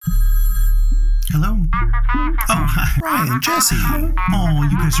Hello? Oh, hi, Ryan, Jesse. Oh,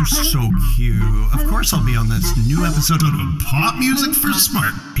 you guys are so cute. Of course I'll be on this new episode of Pop Music for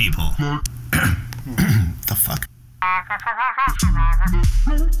Smart People. The fuck?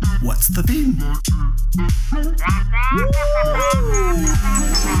 What's the theme?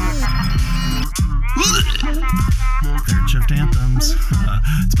 Third shift anthems.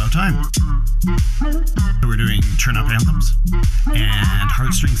 It's about time. So we're doing turn-up anthems and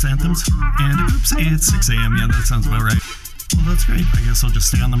heartstrings anthems. And oops, it's 6 a.m. Yeah, that sounds about right. Well, that's great. I guess I'll just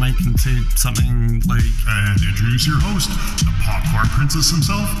stay on the mic and say something like, and introduce your host, the popcorn princess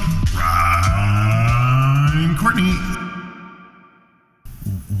himself, Ryan Courtney.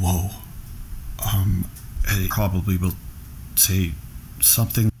 Whoa. I probably will say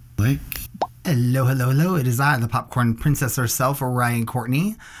something like... Hello. It is I, the popcorn princess herself, Ryan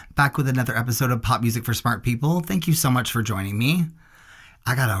Courtney, back with another episode of Pop Music for Smart People. Thank you so much for joining me.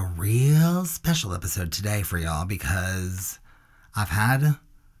 I got a real special episode today for y'all because I've had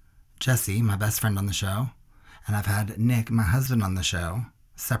Jesse, my best friend, on the show, and I've had Nick, my husband, on the show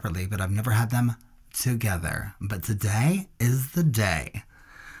separately, but I've never had them together. But today is the day.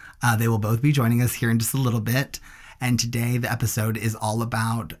 They will both be joining us here in just a little bit. And today the episode is all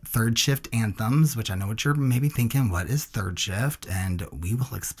about third shift anthems, which I know what you're maybe thinking, what is third shift? And we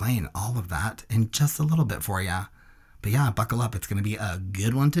will explain all of that in just a little bit for you. But yeah, buckle up. It's going to be a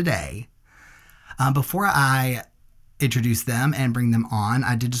good one today. Before I introduce them and bring them on,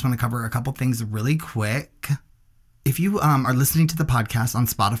 I did just want to cover a couple things really quick. If you are listening to the podcast on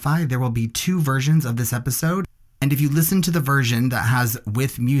Spotify, there will be two versions of this episode. And if you listen to the version that has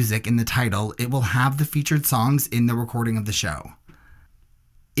with music in the title, it will have the featured songs in the recording of the show.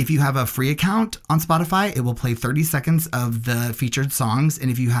 If you have a free account on Spotify, it will play 30 seconds of the featured songs. And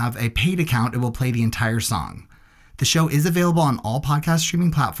if you have a paid account, it will play the entire song. The show is available on all podcast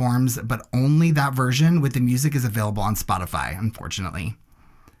streaming platforms, but only that version with the music is available on Spotify, unfortunately.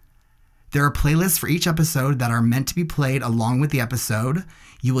 There are playlists for each episode that are meant to be played along with the episode.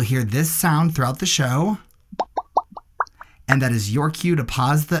 You will hear this sound throughout the show. And that is your cue to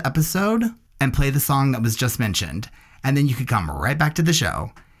pause the episode and play the song that was just mentioned. And then you can come right back to the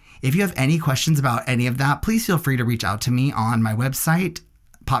show. If you have any questions about any of that, please feel free to reach out to me on my website,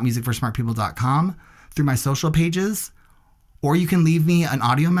 popmusicforsmartpeople.com, through my social pages, or you can leave me an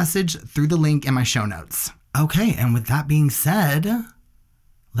audio message through the link in my show notes. Okay, and with that being said,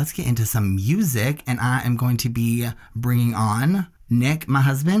 let's get into some music. And I am going to be bringing on Nick, my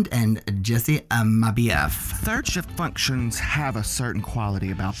husband, and Jesse, my BF. Third shift functions have a certain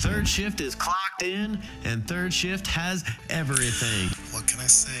quality about them. Third shift is clocked in, and third shift has everything. What can I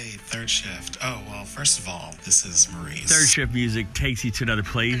say? Third shift. Oh, well, first of all, this is Maurice. Third shift music takes you to another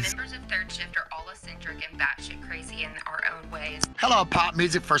place. The members of third shift are all eccentric and batshit crazy in our own ways. Hello, Pop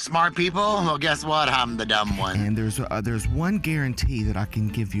Music for Smart People. Well, guess what? I'm the dumb one. And there's one guarantee that I can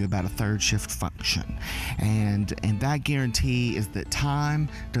give you about a third shift function, and that guarantee is that time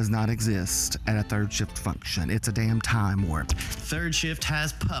does not exist at a third shift function. It's a damn time warp. Third shift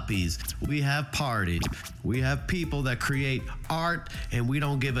has puppies. We have parties. We have people that create art, and we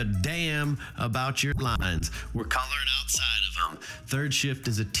don't give a damn about your lines. We're coloring outside of them. Third shift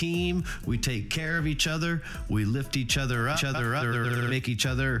is a team. We take care of each other. We lift each other up, make each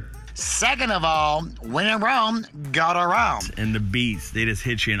other. Second of all, when in Rome, got around. And the beats, they just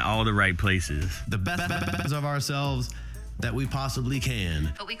hit you in all the right places. The best of ourselves that we possibly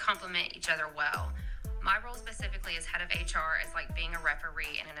can. But we complement each other well. My role specifically as head of HR is like being a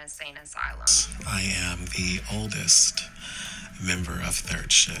referee in an insane asylum. I am the oldest member of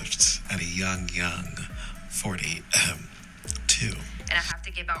third shift at a young 42. And I have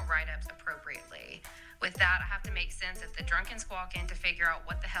to give out write-ups appropriately. With that, I have to make sense of the drunken squawking to figure out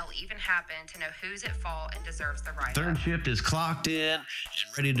what the hell even happened, to know who's at fault and deserves the write-up. Third shift is clocked in and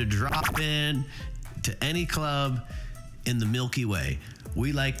ready to drop in to any club in the Milky Way.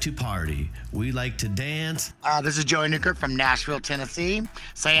 We like to party. We like to dance. This is Joey Newkirk from Nashville, Tennessee,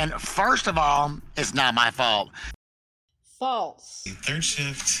 saying, first of all, it's not my fault. False. Third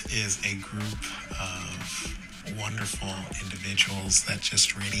shift is a group of wonderful individuals that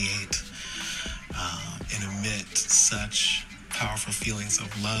just radiate and emit such powerful feelings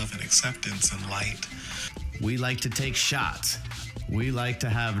of love and acceptance and light. We like to take shots. We like to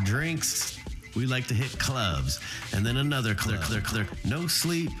have drinks. We like to hit clubs and then another club. No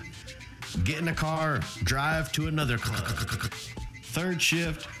sleep. Get in a car. Drive to another club. Third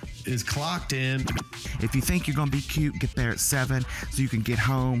shift is clocked in. If you think you're going to be cute, get there at 7 so you can get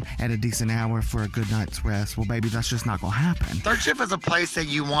home at a decent hour for a good night's rest. Well, baby, that's just not going to happen. Third shift is a place that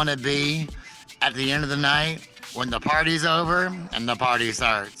you want to be at the end of the night when the party's over and the party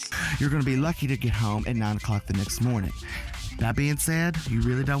starts. You're going to be lucky to get home at 9 o'clock the next morning. That being said, you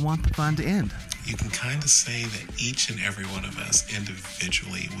really don't want the fun to end. You can kind of say that each and every one of us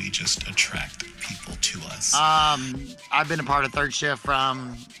individually, we just attract people to us. I've been a part of Third Shift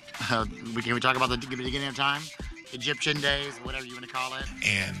from, can we talk about the beginning of time? Egyptian days, whatever you want to call it.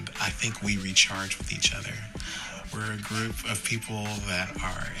 And I think we recharge with each other. We're a group of people that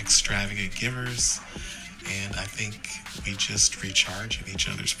are extravagant givers, and I think we just recharge in each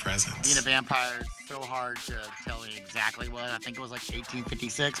other's presence. Being a vampire is so hard to tell you exactly what. I think it was like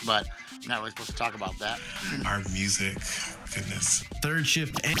 1856, but I'm not really supposed to talk about that. Our music, goodness. Third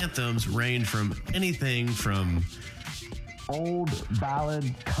Shift anthems range from anything from old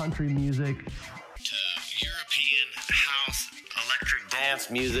ballad country music to European house electric dance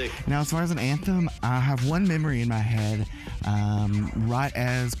music. Now, as far as an anthem, I have one memory in my head. Right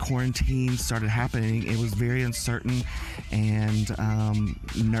as quarantine started happening, it was very uncertain and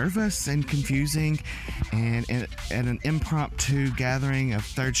nervous and confusing. And at an impromptu gathering of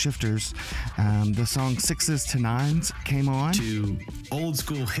third shifters, the song Sixes to Nines came on. To old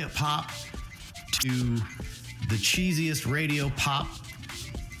school hip hop, to the cheesiest radio pop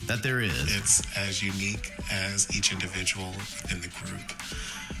that there is. It's as unique as each individual in the group.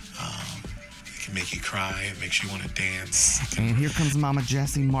 It can make you cry. It makes you want to dance. And here comes Mama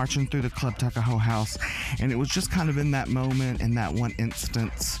Jessie marching through the Club Tuckahoe house. And it was just kind of in that moment, in that one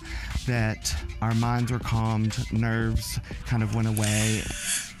instance, that our minds were calmed, nerves kind of went away.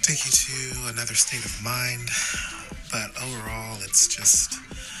 Take you to another state of mind. But overall, it's just,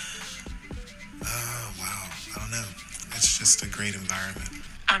 wow, I don't know. It's just a great environment.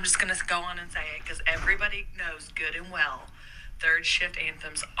 I'm just going to go on and say it because everybody knows good and well Third Shift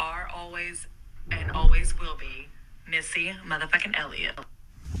anthems are always and always will be Missy motherfucking Elliott.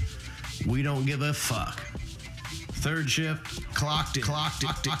 We don't give a fuck. Third Shift clocked it.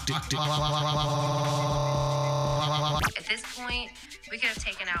 At this point, we could have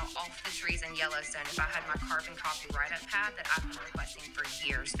taken out Off the Trees in Yellowstone if I had my carbon copy write-up pad that I've been requesting for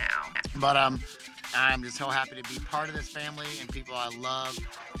years now. But I'm just so happy to be part of this family and people I love,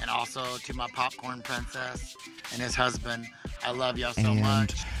 and also to my popcorn princess and his husband. I love y'all so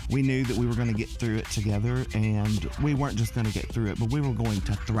much. We knew that we were going to get through it together, and we weren't just going to get through it, but we were going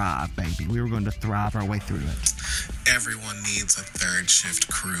to thrive, baby. We were going to thrive our way through it. Everyone needs a Third Shift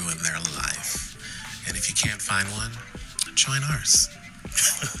crew in their life. And if you can't find one, join ours.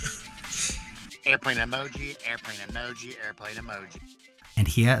 Airplane emoji, airplane emoji, airplane emoji. And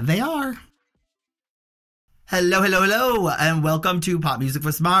here they are. Hello, hello, hello, and welcome to Pop Music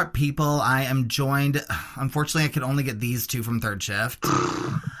for Smart People. I am joined, unfortunately, I could only get these two from Third Shift.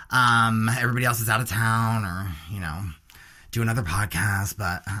 Everybody else is out of town or, doing other podcasts,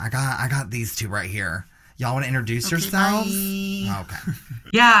 but I got these two right here. Y'all want to introduce yourselves? Okay.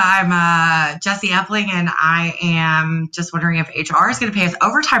 Yeah, I'm Jessie Epling, and I am just wondering if HR is going to pay us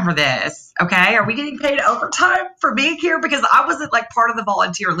overtime for this. Okay, are we getting paid overtime for being here? Because I wasn't part of the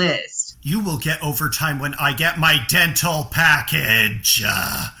volunteer list. You will get overtime when I get my dental package.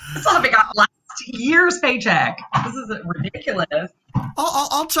 I still haven't got last year's paycheck. This is ridiculous.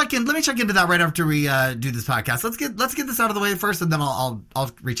 I'll check in. Let me check into that right after we do this podcast. Let's get this out of the way first, and then I'll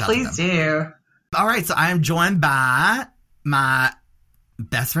reach out to them. Please do. All right, so I am joined by my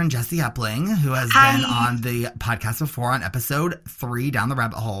best friend, Jessie Epling, who has been on the podcast before on episode 3, Down the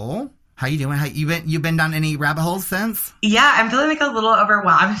Rabbit Hole. How you doing? You been down any rabbit holes since? Yeah, I'm feeling a little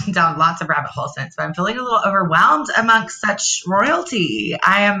overwhelmed. I've been down lots of rabbit holes since, but I'm feeling a little overwhelmed amongst such royalty.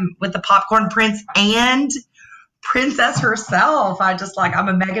 I am with the Popcorn Prince and Princess herself. I'm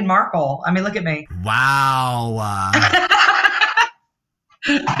a Meghan Markle. I mean, look at me. Wow.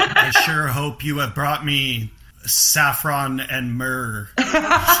 I sure hope you have brought me saffron and myrrh.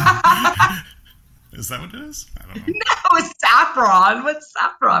 Is that what it is? I don't know. No, it's saffron. What's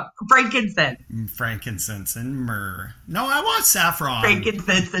saffron? Frankincense and myrrh. No, I want saffron.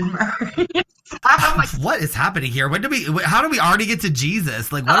 Frankincense and myrrh. What is happening here? How do we already get to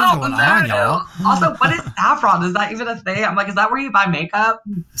Jesus? What is going on, y'all? Also, what is saffron? Is that even a thing? I'm is that where you buy makeup?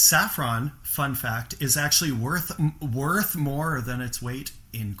 Saffron, fun fact, is actually worth more than its weight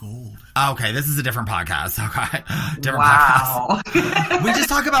in gold. Okay, this is a different podcast. Okay, different podcast. We just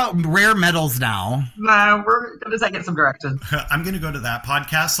talk about rare metals now. No, we're going to take it some direction. I'm going to go to that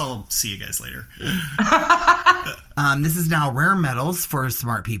podcast. I'll see you guys later. This is now Rare Metals for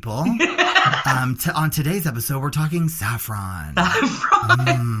Smart People. On today's episode, we're talking saffron.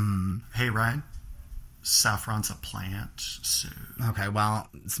 Hey, Ryan. Saffron's a plant, so... Okay, well,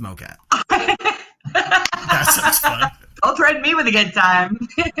 smoke it. That sounds fun. Don't threaten me with a good time.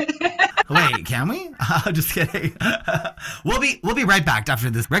 Wait, can we? Just kidding. We'll be right back after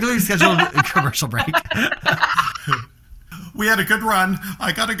this regularly scheduled commercial break. We had a good run.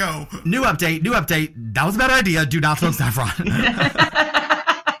 I gotta go. New update. That was a bad idea. Do not smoke saffron.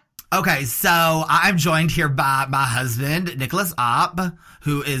 Okay, so I'm joined here by my husband, Nicholas Opp,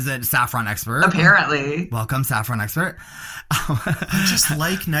 who is a saffron expert. Apparently. Welcome, saffron expert. I just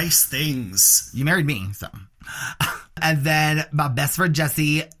like nice things. You married me, so. And then my best friend,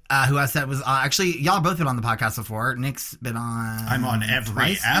 Jesse, who I said was actually, y'all both been on the podcast before. Nick's been on. I'm on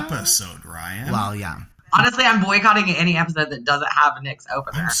every episode, Ryan. Well, yeah. Honestly, I'm boycotting any episode that doesn't have a Nick's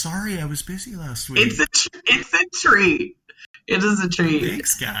opener. I'm sorry, I was busy last week. It's a treat. It is a treat.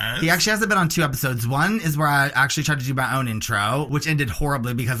 Thanks, guys. He actually hasn't been on 2 episodes. One is where I actually tried to do my own intro, which ended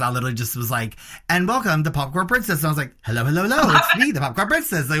horribly because I literally just was like, and welcome to Popcorn Princess. And I was like, hello, it's me, the Popcorn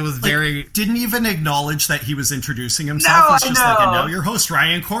Princess. It was very... Didn't even acknowledge that he was introducing himself. No, it was just I know. like, and now your host,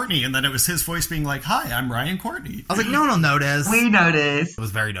 Ryan Courtney. And then it was his voice being like, hi, I'm Ryan Courtney. I was like, no one will notice. We noticed. It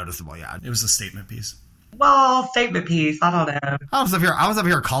was very noticeable, yeah. It was a statement piece. Well, statement piece. I don't know. I was up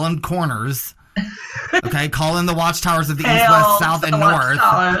here calling corners. Okay, calling the watchtowers of the east, Hail west, south, and north.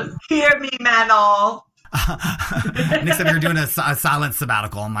 watchtowers. Hear me, Manol. Nick's up here doing a silent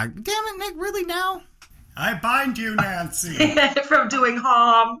sabbatical. I'm like, damn it, Nick, really now? I bind you, Nancy. From doing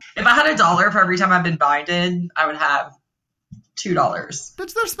harm. If I had $1 for every time I've been binded, I would have $2.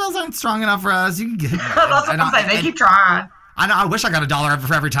 But their spells aren't strong enough for us. You can get. That's what I'm saying. They keep trying. I know. I wish I got $1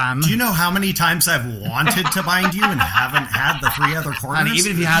 for every time. Do you know how many times I've wanted to bind you and haven't had the 3 other corners? Honey,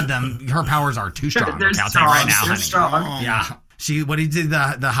 even if you had them, her powers are too strong. They're I'll strong. tell you right now, They're honey. strong. Yeah. What he did,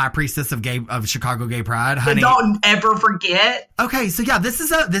 the high priestess of Chicago Gay Pride, honey. Don't ever forget. Okay, so yeah, this is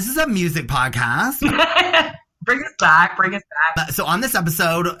a music podcast. Bring us back. So on this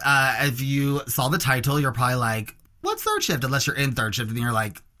episode, if you saw the title, you're probably like, what's Third Shift? Unless you're in Third Shift, and you're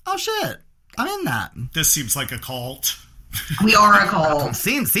like, oh shit, I'm in that. This seems like a cult. We are a cult.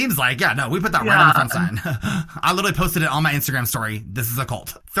 Seems like, yeah, no, we put that right on the front sign. I literally posted it on my Instagram story. This is a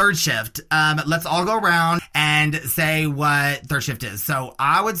cult. Third Shift. Let's all go around and say what Third Shift is. So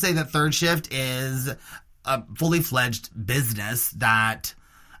I would say that Third Shift is a fully fledged business that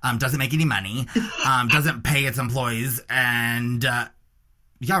doesn't make any money, doesn't pay its employees, and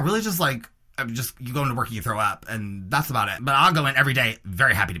really just like, you go into work and you throw up, and that's about it. But I'll go in every day,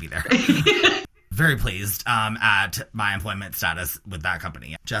 very happy to be there. Very pleased at my employment status with that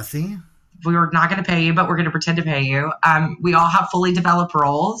company. Jesse? We're not going to pay you, but we're going to pretend to pay you. We all have fully developed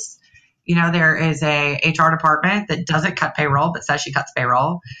roles. You know, there is a HR department that doesn't cut payroll, but says she cuts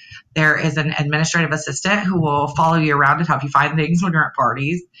payroll. There is an administrative assistant who will follow you around and help you find things when you're at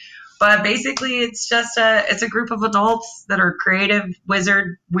parties. But basically, it's just a group of adults that are creative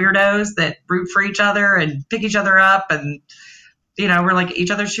wizard weirdos that root for each other and pick each other up, and you know, we're like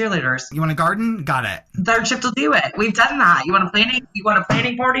each other's cheerleaders. You want a garden? Got it. Third Shift will do it. We've done that. You want a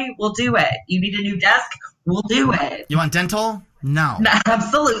planning party? We'll do it. You need a new desk? We'll do it. You want dental? No.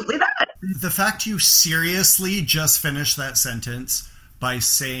 Absolutely not. The fact you seriously just finished that sentence by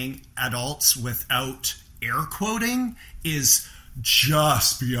saying adults without air quoting is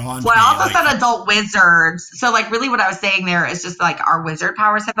just beyond Well, me. I also said adult wizards. So, like, really what I was saying there is just, like, our wizard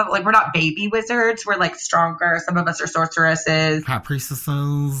powers have, like, we're not baby wizards. We're, like, stronger. Some of us are sorceresses. High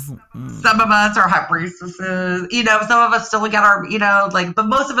priestesses. Some of us are high priestesses. You know, some of us still get our, you know, like, but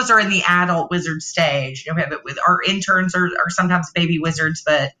most of us are in the adult wizard stage. You know, we have it with our interns are sometimes baby wizards,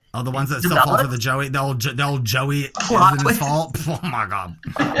 but. Oh, the ones that still fall for the Joey, the old Joey isn't his fault. Oh my God,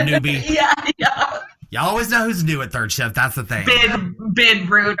 newbie. Yeah. Y'all always know who's new at Third Shift. That's the thing. Bid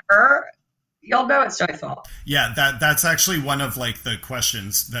Bruder. Y'all know it's Joey's fault. Yeah, that's actually one of like the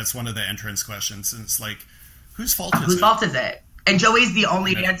questions. That's one of the entrance questions. And it's like, whose fault is it? Whose fault is it? And Joey's the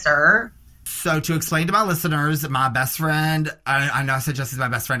only answer. So to explain to my listeners, my best friend, I know I said Jesse's my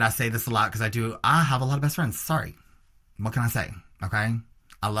best friend. I say this a lot because I have a lot of best friends. Sorry. What can I say? Okay.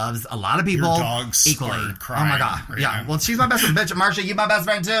 I love a lot of people Your dogs equally. are crying Oh my God. right Yeah. now. Well, she's my best friend. Bitch, Marsha, you my best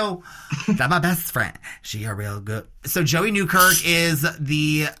friend too. That's my best friend. She are real good. So Joey Newkirk is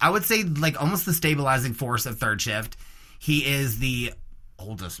I would say like almost the stabilizing force of Third Shift. He is the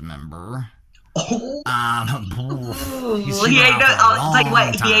oldest member. He ain't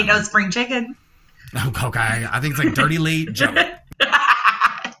no spring chicken. Okay. I think it's like Dirty Lee Joey.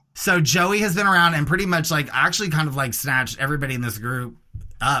 So Joey has been around and pretty much like actually kind of like snatched everybody in this group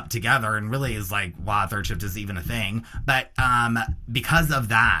up together and really is like, wow, Third Shift is even a thing. But because of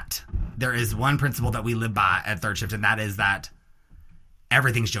that, there is one principle that we live by at Third Shift, and that is that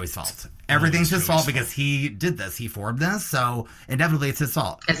everything's Joey's fault. Everything's his fault because he did this. He formed this, so inevitably it's his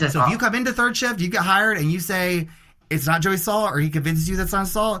fault. It's his so fault. if you come into Third Shift, you get hired, and you say, it's not Joey's fault, or he convinces you that's not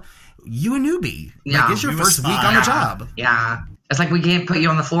his fault, you a newbie. Yeah. Like, it's your first week on the job. Yeah. It's like we can't put you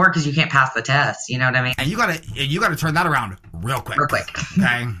on the floor because you can't pass the test. You know what I mean? And you gotta turn that around real quick.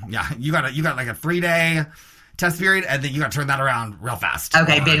 Okay? Yeah. You got like a 3-day test period, and then you got to turn that around real fast.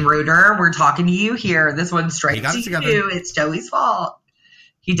 Okay, Ben Reuter, we're talking to you here. This one's straight to you. It's Joey's fault.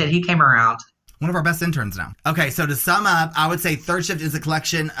 He did. He came around. One of our best interns now. Okay, so to sum up, I would say Third Shift is a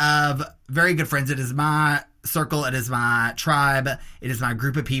collection of very good friends. It is my circle. It is my tribe. It is my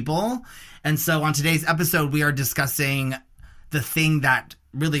group of people. And so on today's episode, we are discussing the thing that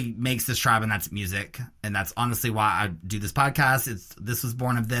really makes this tribe, and that's music. And that's honestly why I do this podcast. This was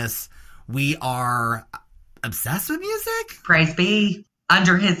born of this. We are obsessed with music. Praise be.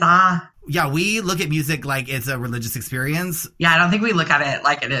 Under his eye. Yeah, we look at music like it's a religious experience. Yeah, I don't think we look at it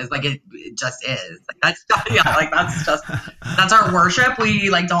like it is. Like it just is. Like that's our worship. We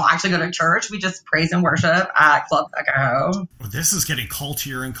don't actually go to church. We just praise and worship at Club Echo. Well, this is getting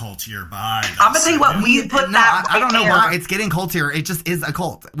cultier and cultier by. I'm gonna tell you what, we put that. I don't know why it's getting cultier. It just is a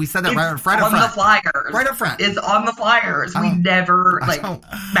cult. We said that right up front. On the flyers. Right up front. It's on the flyers. We never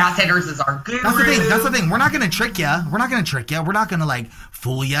Matt Sanders is our guru. That's the thing. We're not gonna trick you. We're not gonna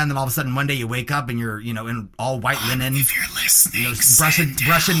fool you, and then all of a sudden one day you wake up and you're in all white linen. If you're listening,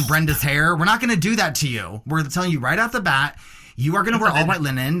 brushing Brenda's hair. We're not gonna do that to you. We're telling you right off the bat, you are gonna wear all white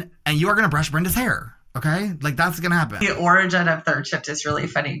linen and you are gonna brush Brenda's hair. Okay, that's gonna happen. The origin of Third Shift is really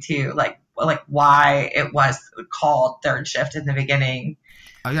funny too. Like why it was called Third Shift in the beginning.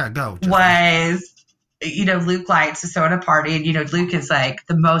 Oh yeah, go. Was Luke likes to throw in a party, and Luke is like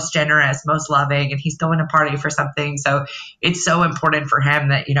the most generous, most loving, and he's throwing a party for something. So it's so important for him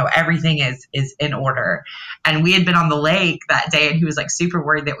that everything is in order. And we had been on the lake that day, and he was like super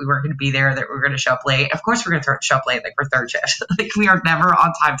worried that we weren't going to be there, that we were going to show up late. Of course, we're going to show up late, for Third Shift. We are never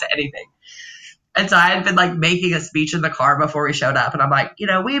on time to anything. And so I had been making a speech in the car before we showed up, and I'm like,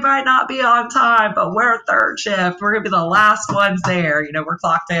 we might not be on time, but we're Third Shift. We're gonna be the last ones there. We're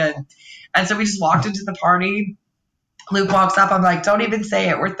clocked in. And so we just walked into the party. Luke walks up. I'm like, don't even say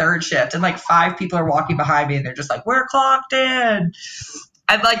it. We're Third Shift. And 5 people are walking behind me, and they're just like, we're clocked in.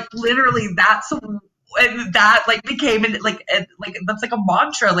 And literally that became that's like a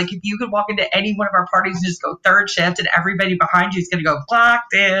mantra. If you could walk into any one of our parties and just go Third Shift, and everybody behind you is going to go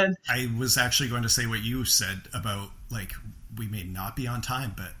clocked in. I was actually going to say what you said about we may not be on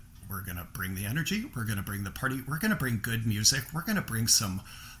time, but we're going to bring the energy. We're going to bring the party. We're going to bring good music. We're going to bring some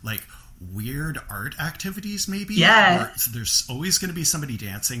weird art activities maybe. Yeah. There's always going to be somebody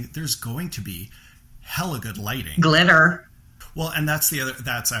dancing. There's going to be hella good lighting. Glitter. Well, and that's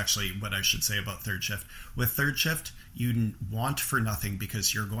actually what I should say about Third Shift. With Third Shift, you want for nothing,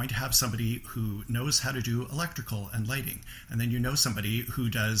 because you're going to have somebody who knows how to do electrical and lighting. And then somebody who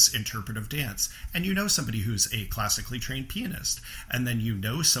does interpretive dance. And somebody who's a classically trained pianist. And then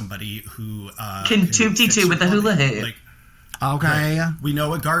somebody who can toop-tee-too with a hula hoop. Okay. We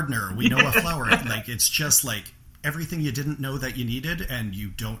know a gardener. We know a flower. It's just everything you didn't know that you needed, and you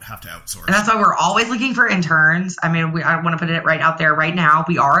don't have to outsource. And that's why we're always looking for interns. I mean, I want to put it right out there right now.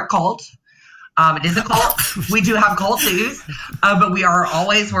 We are a cult. It is a cult. We do have cult dues, but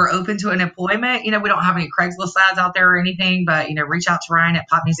we're open to an employment. We don't have any Craigslist ads out there or anything, but, reach out to Ryan at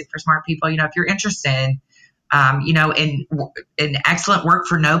Pop Music for Smart People. If you're interested, in excellent work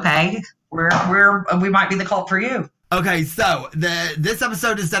for no pay, we might be the cult for you. Okay, so this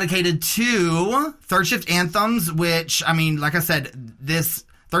episode is dedicated to Third Shift anthems, which, like I said, this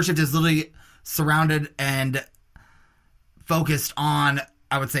Third Shift is literally surrounded and focused on,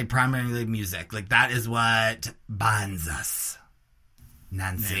 I would say, primarily music. That is what binds us.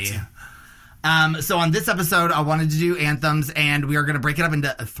 Nancy. So on this episode, I wanted to do anthems, and we are going to break it up into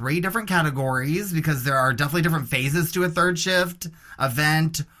 3 different categories, because there are definitely different phases to a Third Shift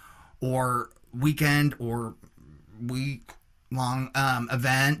event or weekend or week-long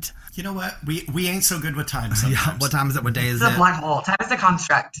event. You know what? We ain't so good with time sometimes. Yeah, what time is it? What day is it? It's a black hole. Time is a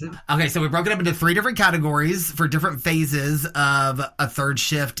construct. Okay, so we broke it up into 3 different categories for different phases of a Third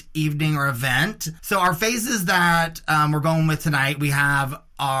Shift evening or event. So our phases that we're going with tonight, we have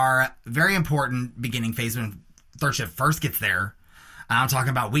our very important beginning phase when Third Shift first gets there. I'm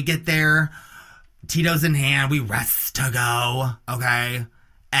talking about we get there, Tito's in hand, we rest to go, okay?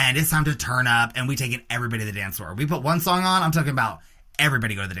 And it's time to turn up, and we take in everybody to the dance floor. We put one song on, I'm talking about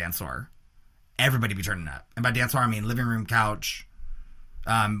everybody go to the dance floor. Everybody be turning up. And by dance floor, I mean living room, couch,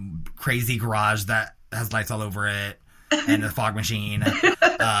 crazy garage that has lights all over it, and a fog machine,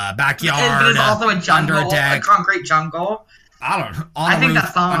 backyard, but it's also a jungle, under a deck. a concrete jungle. I don't know. I think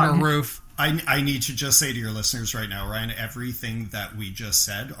that song. Under a roof. I need to just say to your listeners right now, Ryan, everything that we just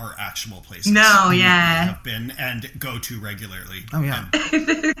said are actual places. No, yeah. We have been and go to regularly. Oh, yeah.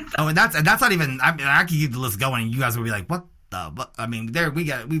 And that's not even, I mean, I could keep the list going. You guys would be like, what the, I mean,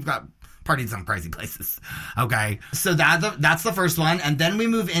 we've got parties in some crazy places. Okay. So that's the first one. And then we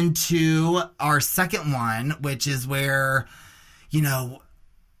move into our second one, which is where, you know,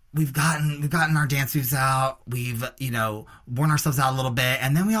 we've gotten our dance moves out. We've, you know, worn ourselves out a little bit.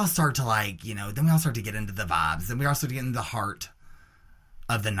 And then we all start to like, you know, then we all start to get into the vibes. And we all start to get into the heart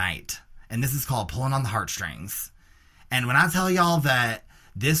of the night. And this is called Pulling on the Heartstrings. And when I tell y'all that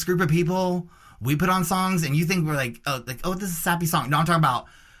this group of people, we put on songs and you think we're like, oh, this is a sappy song. No, I'm talking about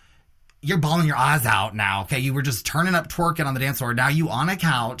you're bawling your eyes out now, okay? You were just turning up, twerking on the dance floor. Now you on a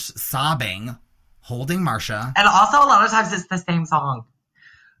couch, sobbing, holding Marsha. And also a lot of times it's the same song.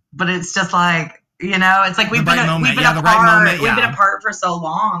 But it's just like, you know, it's like we've been apart for so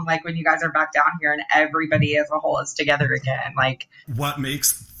long. Like when you guys are back down here and everybody as a whole is together again. Like what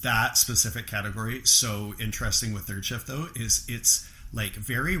makes that specific category so interesting with Third Shift though is it's like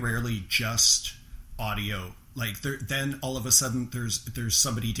very rarely just audio. Like then all of a sudden there's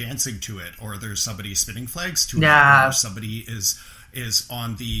somebody dancing to it, or there's somebody spinning flags to it, or somebody is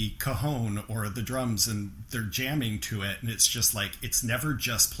on the cajon or the drums and they're jamming to it, and it's just like it's never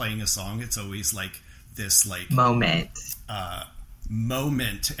just playing a song. It's always like this like moment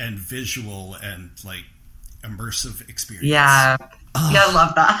and visual and like immersive experience. Yeah. Yeah, I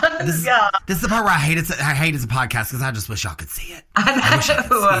love that. This is the part where I hate it's a podcast because I just wish y'all could see it. I wish I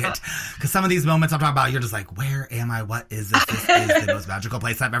could see it. Because some of these moments I'm talking about, you're just like, where am I? What is this? This is the most magical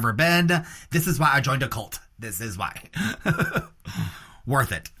place I've ever been. This is why I joined a cult. This is why.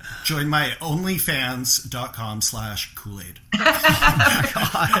 Worth it. Join my onlyfans.com/Kool-Aid. Oh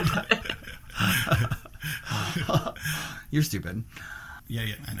my God. You're stupid. Yeah,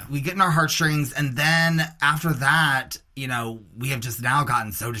 I know. We get in our heartstrings, and then after that, you know, we have just now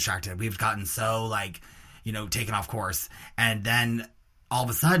gotten so distracted. We've gotten so, like, you know, taken off course. And then all of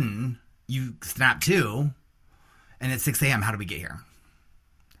a sudden, you snap to, and it's 6 a.m. How did we get here?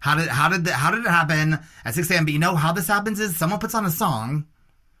 How did it happen at 6 a.m.? But you know how this happens is someone puts on a song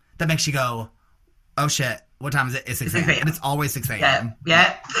that makes you go, oh shit, what time is it? It's 6 a.m. And it's always 6 a.m.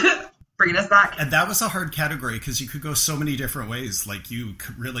 Yeah. Bringing us back. And that was a hard category because you could go so many different ways. Like you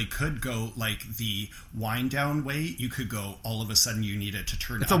really could go like the wind down way. You could go all of a sudden you needed to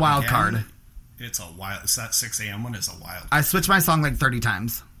turn. It's a wild card. It's a wild. It's that 6 a.m. one is a wild. I switched my song like 30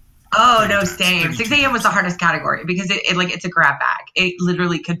 times. Oh, no, same. 6 a.m. was the hardest category because it's a grab bag. It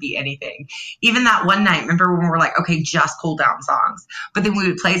literally could be anything. Even that one night, remember when we were like, okay, just cool down songs. But then we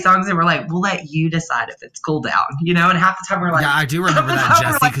would play songs and we're like, we'll let you decide if it's cool down, you know? And half the time we're like... Yeah, I do remember that,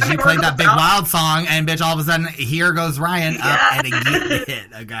 Jesse, because you played that big wild song and bitch, all of a sudden, here goes Ryan up and it hit,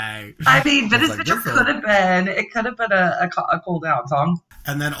 okay? I mean, but it could have been a cool down song.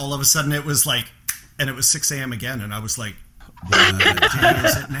 And then all of a sudden it was like, and it was 6 a.m. again, and I was like, what day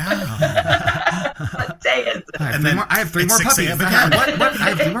is it now? What day is it? I have three more puppies. I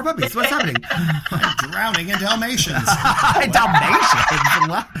have 3 more puppies. What's happening? I'm drowning in Dalmatians. Dalmatians?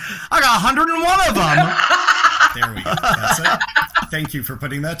 I got 101 of them. There we go. That's it. Thank you for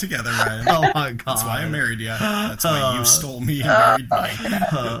putting that together, Ryan. Oh my God. That's why I married you. That's why you stole me and married me.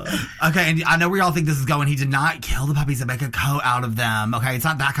 Okay, and I know where y'all think this is going. He did not kill the puppies and make a coat out of them. Okay, it's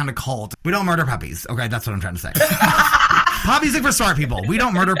not that kind of cult. We don't murder puppies. Okay, that's what I'm trying to say. Puppies are for smart people. We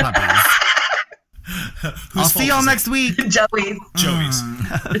don't murder puppies. I'll see y'all next week. Joey's.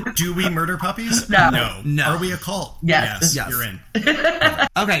 Do we murder puppies? No. Are we a cult? Yes. You're in.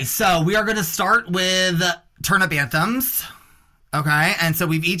 Okay, so we are going to start with turn up anthems. Okay, and so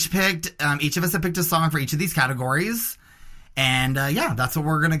we've each picked, each of us have picked a song for each of these categories. And that's what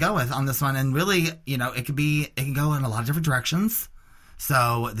we're going to go with on this one. And really, you know, it can go in a lot of different directions.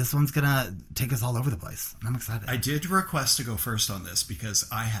 So this one's going to take us all over the place. I'm excited. I did request to go first on this because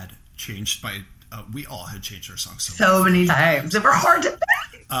I had changed we all had changed our songs so many times. They were hard to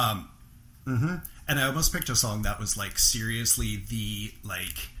pick. And I almost picked a song that was like seriously the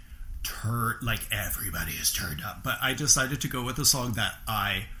like everybody is turned up. But I decided to go with a song that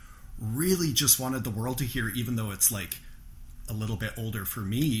I really just wanted the world to hear, even though it's like a little bit older for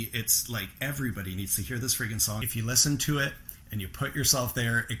me. It's like everybody needs to hear this freaking song. If you listen to it and you put yourself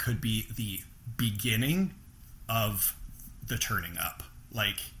there, it could be the beginning of the turning up.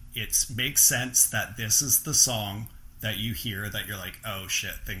 Like, it makes sense that this is the song that you hear that you're like, oh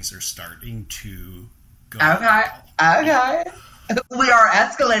shit, things are starting to go. Okay. We are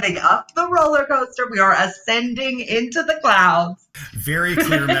escalating up the roller coaster. We are ascending into the clouds. Very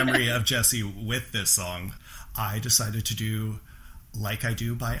clear memory of Jesse with this song. I decided to do Like I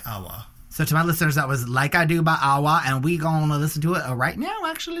Do by Awa. So to my listeners, that was Like I Do by Awa, and we gonna listen to it right now,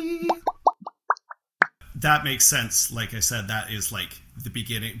 actually. That makes sense. Like I said, that is like the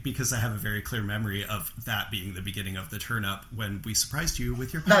beginning, because I have a very clear memory of that being the beginning of the turn up when we surprised you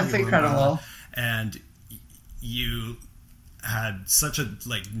with your That's incredible. And you had such a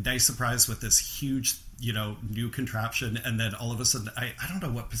like nice surprise with this huge, you know, new contraption, and then all of a sudden I don't know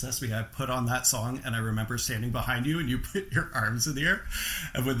what possessed me. I put on that song, and I remember standing behind you, and you put your arms in the air,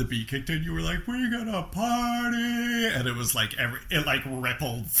 and when the beat kicked in, you were like, "We're gonna party," and it was like it like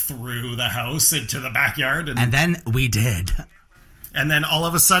rippled through the house into the backyard, and then we did, and then all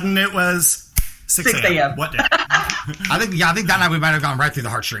of a sudden it was 6 a.m. What day? I think that night we might have gone right through the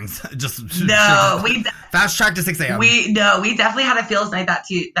heartstrings. We fast track to 6 a.m. We definitely had a feels night that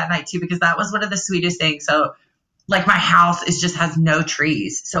night too, because that was one of the sweetest things. So like my house just has no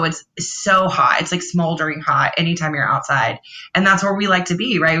trees, so it's so hot. It's like smoldering hot anytime you're outside, and that's where we like to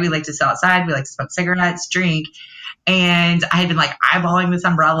be, right? We like to sit outside. We like to smoke cigarettes, drink. And I had been like eyeballing this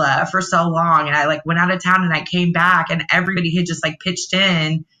umbrella for so long, and I like went out of town, and I came back, and everybody had just like pitched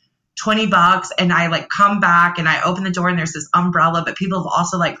in $20, and I like come back and I open the door and there's this umbrella, but people have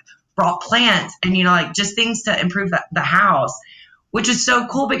also like brought plants and, you know, like just things to improve the house, which is so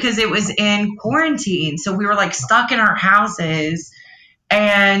cool because it was in quarantine. So we were like stuck in our houses,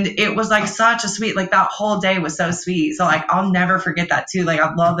 and it was like such a sweet, like that whole day was so sweet. So like, I'll never forget that too. Like,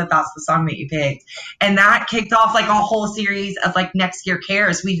 I love that that's the song that you picked. And that kicked off like a whole series of like Next Gear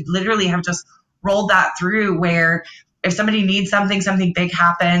Cares. We literally have just rolled that through, where if somebody needs something big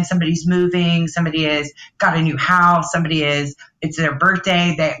happens, somebody's moving, somebody has got a new house, it's their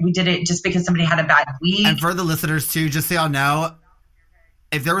birthday, that we did it just because somebody had a bad week. And for the listeners too, just so y'all know,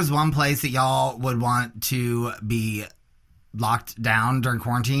 if there was one place that y'all would want to be locked down during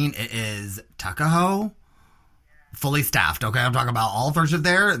quarantine, it is Tuckahoe. Fully staffed, okay? I'm talking about all third shift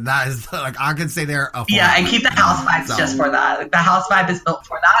there. That is, like, I could stay there. Yeah, and keep the house vibes just for that. Like, the house vibe is built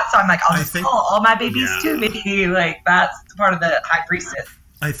for that. So I'm like, I'll just call all my babies to me. Like, that's part of the high priestess.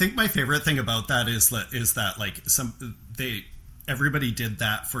 I think my favorite thing about that is that like everybody did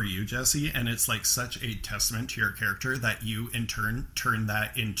that for you, Jesse, and it's like such a testament to your character that you in turn turn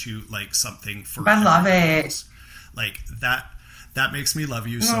that into like something for I love it. Like that makes me love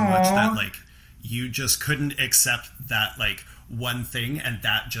you so much that like you just couldn't accept that like one thing and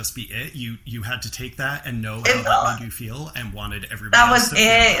that just be it. You had to take that and know how that made you feel and wanted everybody that else was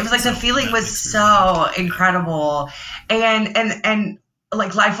it. It was like the feeling was so incredible. And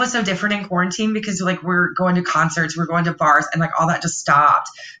like life was so different in quarantine because like we're going to concerts, we're going to bars, and like all that just stopped.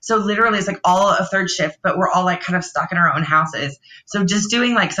 So literally it's like all a third shift, but we're all like kind of stuck in our own houses. So just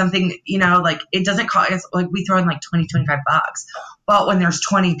doing like something, you know, like it doesn't cost us, like we throw in like $20-25. But when there's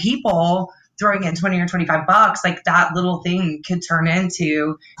 20 people throwing in $20 or $25, like that little thing could turn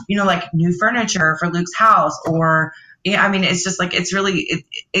into, you know, like new furniture for Luke's house, or yeah, I mean, it's just like, it's really,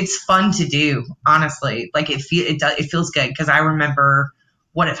 it's fun to do, honestly. Like it feels good because I remember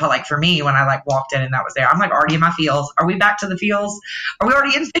what it felt like for me when I like walked in and that was there. I'm like already in my feels. Are we back to the feels? Are we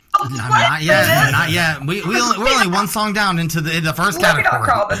already in feels? Not yet. We're only one song down into the first category. Let me not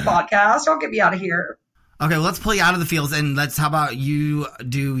call this podcast. Don't get me out of here. Okay, well, let's pull you out of the fields and how about you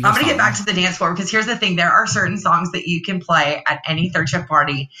do your I'm going to get back to the dance floor because here's the thing. There are certain songs that you can play at any third shift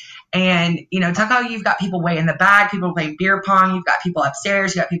party. And, you know, Tuckahoe, you've got people way in the back, people playing beer pong, you've got people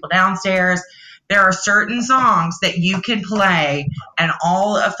upstairs, you've got people downstairs. There are certain songs that you can play and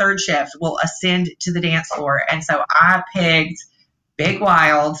all of third shift will ascend to the dance floor. And so I picked Big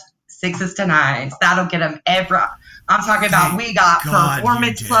Wild, 6s to 9s. That'll get them I'm talking about, we got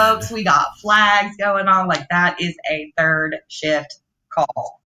performance floats, we got flags going on. Like that is a third shift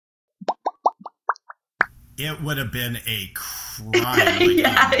call. It would have been a crime,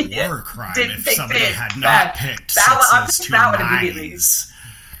 like a war crime, if somebody had not picked 6s to 9s.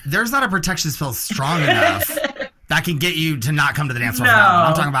 There's not a protection spell strong enough that can get you to not come to the dance floor. No.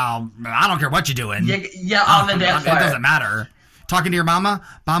 I'm talking about, I don't care what you're doing. Yeah, on the dance floor. It doesn't matter. Talking to your mama?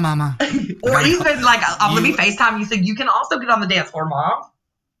 Bye, mama. Or even like, let me FaceTime you. So you can also get on the dance floor, Mom.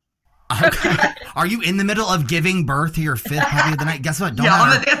 Okay. Are you in the middle of giving birth to your 5th puppy of the night? Guess what? Don't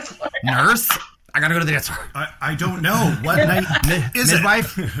on the dance floor. Nurse, I got to go to the dance floor. I don't know. What night is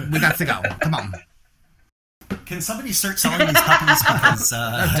Midwife, we got to go. Come on. Can somebody start selling these puppies? Because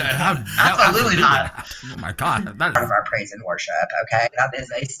absolutely not. Oh my God, that is part of our praise and worship. Okay, that is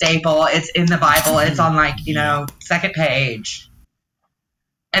a staple. It's in the Bible. It's on like second page,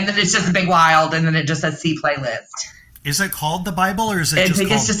 and then it's just Big Wild, and then it just says "See playlist." Is it called the Bible, or is it just Big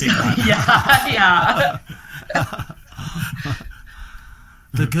Wild? Yeah.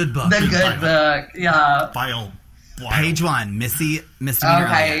 The good book. The good book. Yeah. Bile. Page 1, Missy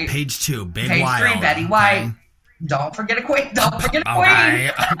Okay. Page 2, Big Page Wild. 3, Betty White. Okay. Don't forget a queen. Don't forget a queen. Okay.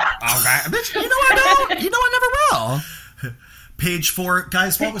 Bitch, you know I don't. You know I never will. Page 4.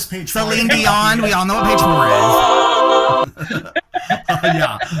 Guys, what was page 4? Celine Dion. We all know what page 4 is.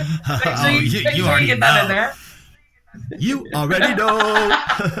 Yeah. Make sure you already get that in know. there. You already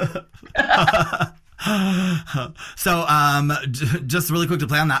know. So, just really quick to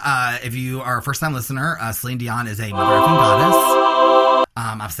play on that. If you are a first-time listener, Celine Dion is a mother effing goddess.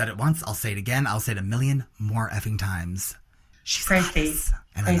 I've said it once. I'll say it again. I'll say it a million more effing times. She's Praise be.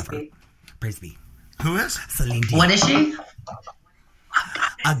 and I love her. Praise be. Who is? Celine Dion. What is she?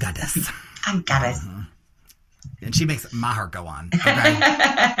 A goddess. A goddess. And she makes my heart go on.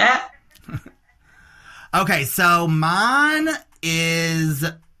 Okay. Okay, so mine is...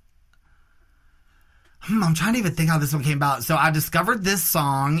 I'm trying to even think how this one came about. So I discovered this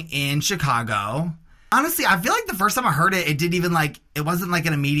song in Chicago. Honestly, I feel like the first time I heard it, it didn't even it wasn't like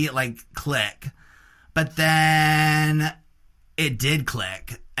an immediate click. But then it did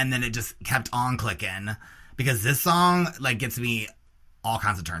click. And then it just kept on clicking. Because this song gets me all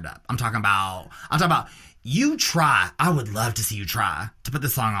kinds of turned up. I'm talking about you try. I would love to see you try to put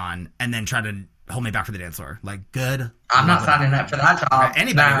this song on and then try to hold me back for the dance floor. Good. I'm not signing up for that job.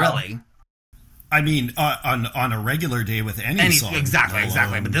 Anybody, No. really. I mean, on a regular day with any song.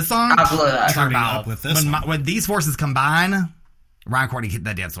 Exactly. But this song, Absolutely. talking Turning about up with this when these forces combine, Ryan Courtney hit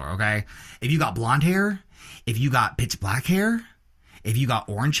that dance floor, okay? If you got blonde hair, if you got pitch black hair, if you got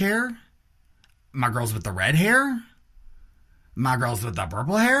orange hair, my girls with the red hair, my girls with the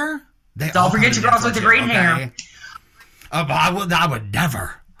purple hair, Don't forget your girls with the green hair. Oh, I would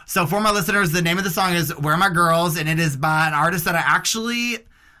never. So for my listeners, the name of the song is Where Are My Girls? And it is by an artist that I actually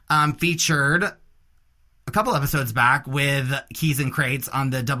featured a couple episodes back with Keys and Crates on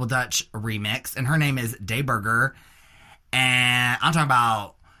the Double Dutch remix. And her name is Dayburger. And I'm talking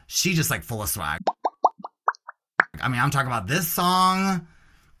about, she just full of swag. I mean, I'm talking about this song.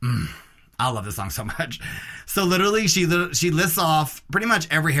 I love this song so much. So literally, she lists off pretty much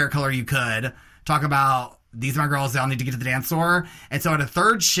every hair color you could. Talk about, these are my girls, they all need to get to the dance floor. And so at a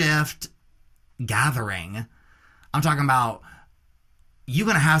third shift gathering, I'm talking about, you're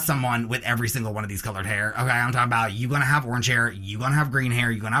going to have someone with every single one of these colored hair. Okay, I'm talking about, you're going to have orange hair, you're going to have green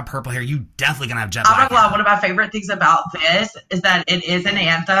hair, you're going to have purple hair, you definitely going to have jet black hair. One of my favorite things about this is that it is an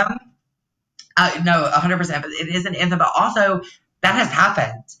anthem. No, 100%, but it is an anthem. But also, that has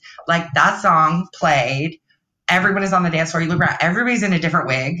happened. That song played. Everyone is on the dance floor. You look around. Everybody's in a different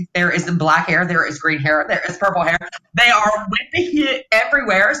wig. There is black hair. There is green hair. There is purple hair. They are whipping it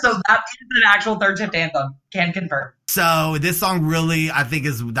everywhere. So that is an actual third shift anthem. Can confirm. So this song really, I think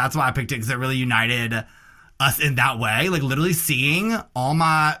that's why I picked it, because it really united us in that way. Literally seeing all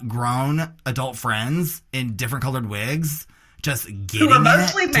my grown adult friends in different colored wigs just getting Who are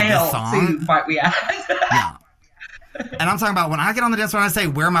mostly it to male, this song. too, might we add. Yeah. And I'm talking about when I get on the dance floor and I say,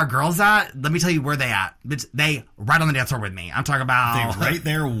 where are my girls at? Let me tell you where they at. Bitch, they right on the dance floor with me. I'm talking about... They're right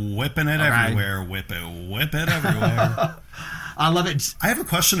there whipping it everywhere. Whip it everywhere. I love it. I have a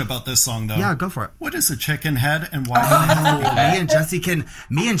question about this song, though. Yeah, go for it. What is a chicken head and why do they have to be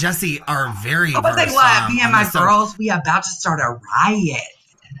me and Jesse are very I was like, what? Me and my girls, we about to start a riot.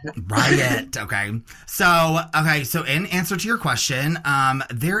 Riot. Okay. So in answer to your question,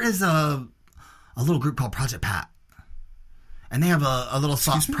 there is a little group called Project Pat. And they have a little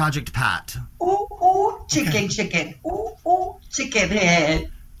song, Project Pat. Ooh, chicken. Ooh, chicken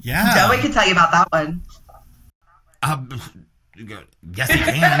head. Yeah. Joey can tell you about that one. Yes, he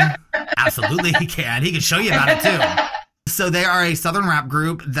can. Absolutely, he can. He can show you about it, too. So they are a Southern rap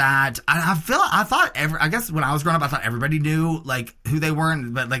group that I guess when I was growing up, I thought everybody knew, who they were.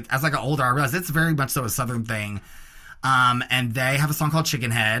 But, as I got older, I realized it's very much so a Southern thing. And they have a song called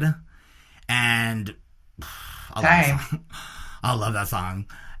Chicken Head. And I love that song.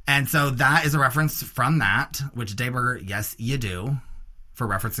 And so that is a reference from that, which Dayburger, yes, you do, for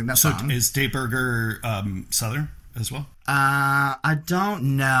referencing that song. So is Dayburger Southern as well? I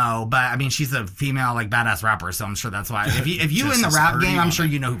don't know, but I mean, she's a female, badass rapper, so I'm sure that's why. If you in the rap game, I'm sure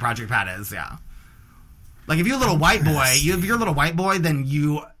you know who Project Pat is, yeah. If you're a little white boy, if you're a little white boy, then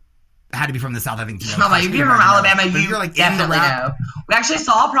you had to be from the South, I think. If you're from Alabama, you definitely know. We actually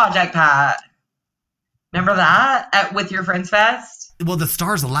saw Project Pat. Remember that with your Friends Fest? Well, the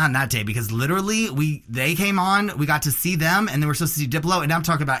stars aligned that day because literally they came on, we got to see them, and they were supposed to see Diplo, and I'm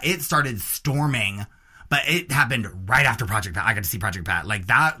talking about it started storming, but it happened right after Project Pat. I got to see Project Pat.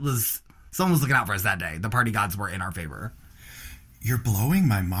 Someone was looking out for us that day. The party gods were in our favor. You're blowing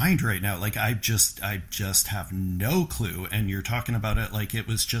my mind right now. I just have no clue, and you're talking about it like it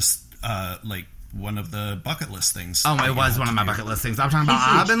was just one of the bucket list things. Oh, it was one of my bucket list things. I'm talking about.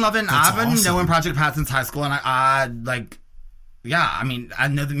 I've been knowing Project Pat since high school, and I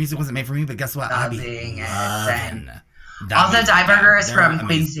know the music wasn't made for me, but guess what? Also, Die Burger is from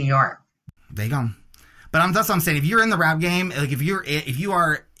Queens, New York. There you go. But that's what I'm saying. If you're in the rap game, like if you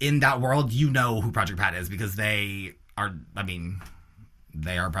are in that world, you know who Project Pat is because they are. I mean,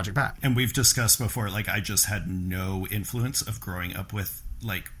 they are Project Pat. And we've discussed before. Like I just had no influence of growing up with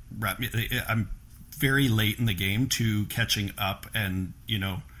like rap. I'm very late in the game to catching up and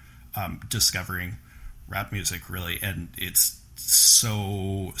discovering rap music really, and it's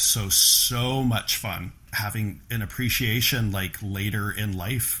so much fun having an appreciation like later in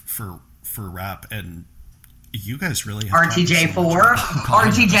life for rap. And you guys really have RTJ4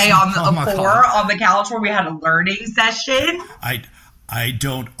 on the floor on the couch where we had a learning session. I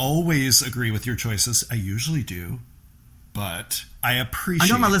don't always agree with your choices. I usually do, but I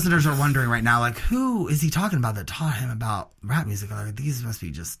appreciate. I know my listeners are wondering right now, like, who is he talking about that taught him about rap music? Like, these must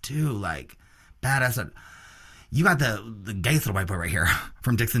be just two like badass. You got the gay little white boy right here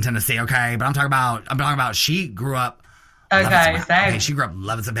from Dixon, Tennessee. Okay, but I'm talking about she grew up. Okay, she grew up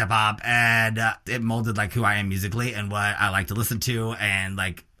loving some hip hop, and it molded like who I am musically and what I like to listen to, and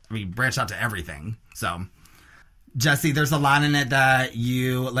like branched out to everything. So, Jesse, there's a line in it that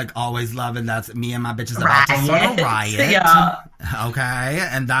you like always love, and that's me and my bitches about to start a riot. Yeah. Okay,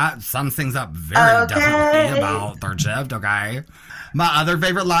 and that sums things up very definitely about Third Shift. Okay, my other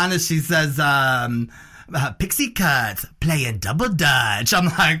favorite line is she says, Pixie Cuts playing double dutch. I'm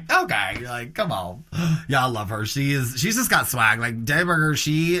like, okay, you're like, come on, y'all love her. She's just got swag. Like Die Burger,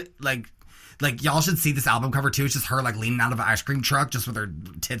 she like y'all should see this album cover too. It's just her like leaning out of an ice cream truck, just with her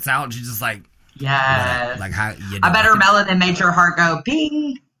tits out, and she's just like, yes, like how I bet her melanin made your heart go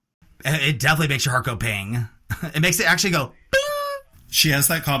ping. It definitely makes your heart go ping. It makes it actually go ping. She has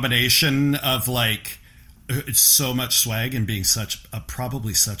that combination of like. It's so much swag and being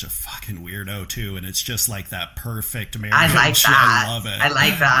probably such a fucking weirdo too, and it's just like that perfect marriage. I like that. I love it. I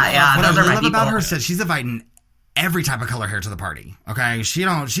like that. Yeah, what I love about her is that she's inviting every type of color hair to the party. Okay, she's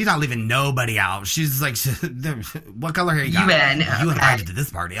not leaving nobody out. She's like, what color hair you got? You invited to this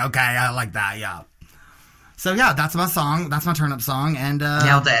party. Okay, I like that. Yeah. So yeah, that's my song. That's my turn up song, and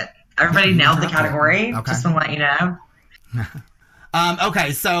nailed it. Everybody nailed the category. Okay. Just want to let you know.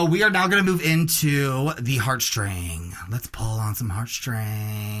 Okay, so we are now going to move into the heartstring. Let's pull on some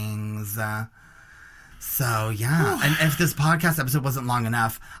heartstrings. So, yeah. And if this podcast episode wasn't long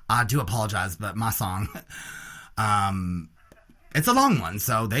enough, I do apologize, but my song, it's a long one,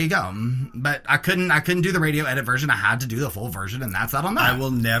 so there you go. But I couldn't do the radio edit version. I had to do the full version, and that's that on that. I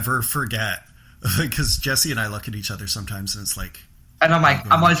will never forget, because Jesse and I look at each other sometimes, and it's like... And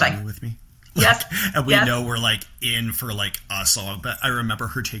I'm always like... With me? Yes. And we know we're like in for like a song, but I remember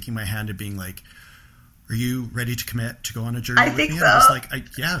her taking my hand and being like, "Are you ready to commit to go on a journey with me?" So. And I was like,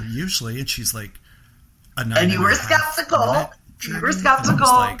 "Yeah, usually." And she's like, and you were skeptical. You were skeptical.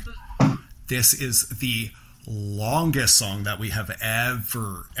 Like, this is the longest song that we have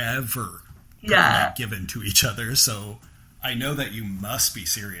ever given to each other. So I know that you must be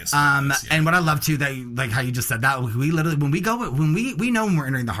serious. And what I love too, that like how you just said that, we literally we know when we're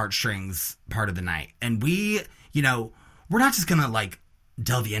entering the heartstrings part of the night, and we're not just gonna like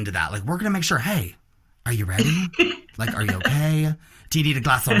delve you into that. Like we're gonna make sure, hey, are you ready? Like, are you okay? Do you need a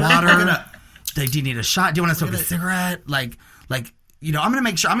glass of water? Do you need a shot? Do you want to smoke a cigarette? Like I'm gonna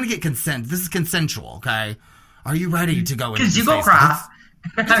make sure. I'm gonna get consent. This is consensual, okay? Are you ready to go? Because you go cry.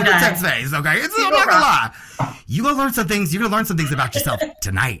 It's a intense phase, okay? I'm not gonna lie. You're gonna learn some things about yourself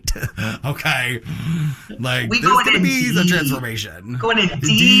tonight, okay? Like, there's gonna be a transformation. Going in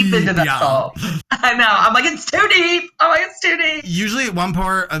deep into that song. I know. I'm like, it's too deep. Usually at one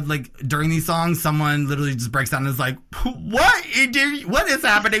part of, like, during these songs, someone literally just breaks down and is like, what is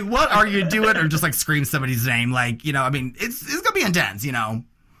happening? What are you doing? Or just, like, screams somebody's name. Like, it's gonna be intense,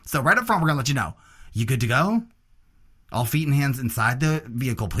 So right up front, we're gonna let you know. You good to go? All feet and hands inside the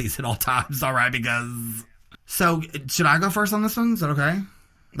vehicle, please, at all times. All right, because... So, should I go first on this one? Is that okay?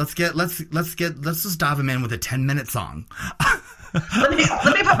 Let's just dive him in with a 10-minute song. let me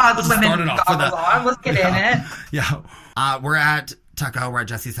put my swimming goggles on. Let's get in it. Yeah. We're at Tucko. We're at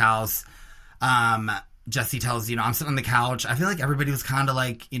Jesse's house. Jesse tells, I'm sitting on the couch. I feel like everybody was kind of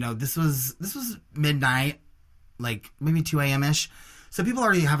like, this was midnight, like maybe 2 a.m.-ish. So people are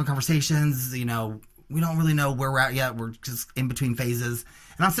already having conversations, we don't really know where we're at yet. We're just in between phases.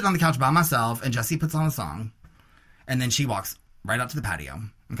 And I'm sitting on the couch by myself, and Jesse puts on a song. And then she walks right out to the patio.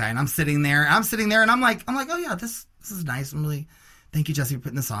 Okay, and I'm sitting there, and I'm like, oh yeah, this is nice. I'm really, thank you, Jesse, for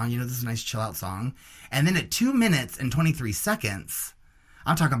putting this on. This is a nice chill out song. And then at 2 minutes and 23 seconds,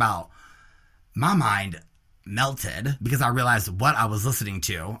 I'm talking about my mind melted because I realized what I was listening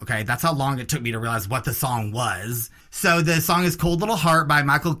to. Okay, that's how long it took me to realize what the song was. So the song is Cold Little Heart by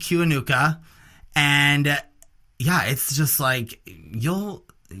Michael Kiwanuka. And yeah, it's just like, you'll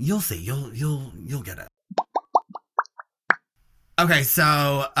see, you'll get it. Okay,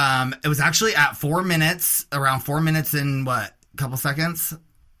 so it was actually at 4 minutes, around 4 minutes and what, a couple seconds?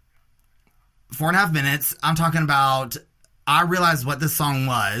 4.5 minutes. I'm talking about, I realized what this song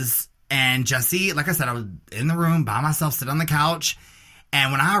was. And Jesse, like I said, I was in the room by myself, sitting on the couch.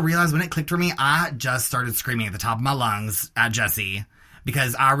 And when I realized, when it clicked for me, I just started screaming at the top of my lungs at Jesse.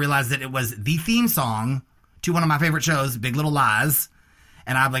 Because I realized that it was the theme song to one of my favorite shows, Big Little Lies.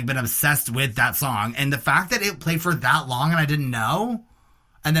 And I've like been obsessed with that song. And the fact that it played for that long and I didn't know.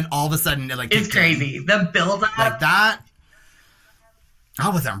 And then all of a sudden it like... It's crazy. The build up. Like that. I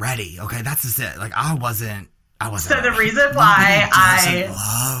wasn't ready. Okay, that's just it. Like I wasn't So the ready. reason why I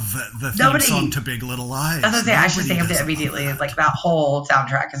love the theme song to Big Little Lies. I was gonna say I should saved it immediately. It's like that whole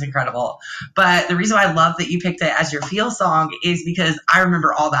soundtrack is incredible. But the reason why I love that you picked it as your feel song is because I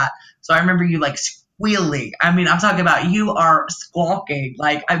remember all that. So I remember you like squealing. I mean, I'm talking about you are squawking.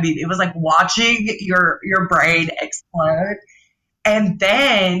 Like, I mean, it was like watching your brain explode. And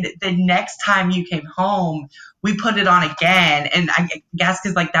then the next time you came home, we put it on again. And I guess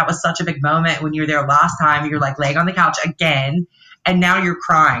because like that was such a big moment when you were there last time, you're like laying on the couch again. And now you're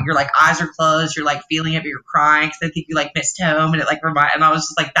crying. Your like eyes are closed. You're like feeling it, but you're crying because I think you like missed home. And it like reminded. And I was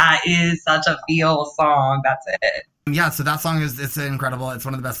just like, that is such a feel song. That's it. Yeah, so that song it's incredible. It's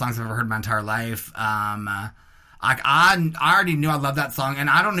one of the best songs I've ever heard in my entire life. I already knew I loved that song, and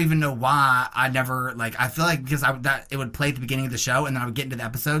I don't even know why I never like. I feel like because it would play at the beginning of the show, and then I would get into the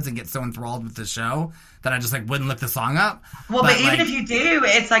episodes and get so enthralled with the show that I just like wouldn't look the song up. Well, but even if you do,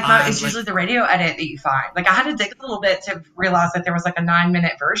 it's like it's usually the radio edit that you find. Like I had to dig a little bit to realize that there was like a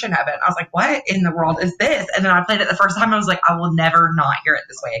 9-minute version of it. I was like, what in the world is this? And then I played it the first time. I was like, I will never not hear it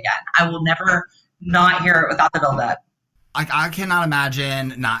this way again. I will never not hear it without the build up. Like I cannot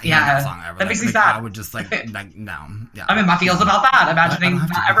imagine not hearing that song ever. That makes me sad. I would just like no. Yeah. I'm in my feels about that. Imagining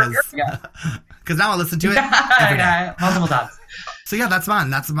not ever hearing it. Because now I listen to it every day. Multiple times. So yeah, that's mine.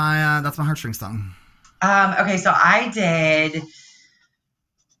 That's my heartstring song. Okay, so I did.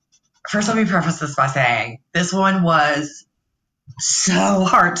 First, let me preface this by saying this one was so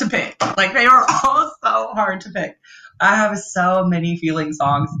hard to pick. Like they were all so hard to pick. I have so many feeling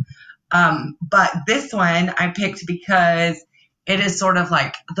songs. But this one I picked because it is sort of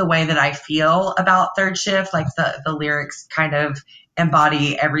like the way that I feel about Third Shift. Like the lyrics kind of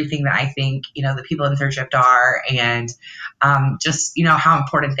embody everything that I think, you know, the people in Third Shift are and, just, you know, how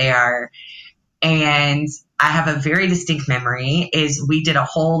important they are. And I have a very distinct memory is we did a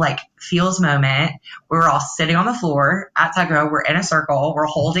whole like feels moment. We were all sitting on the floor at Tugro. We're in a circle. We're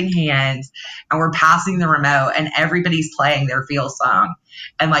holding hands and we're passing the remote and everybody's playing their feels song.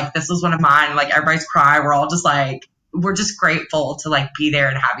 And like, this was one of mine. Like everybody's crying. We're all just like, we're just grateful to like be there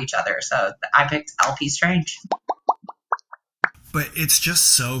and have each other. So I picked LP Strange. But it's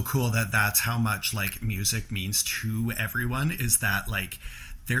just so cool that that's how much like music means to everyone is that like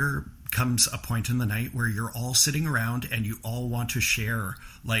there comes a point in the night where you're all sitting around and you all want to share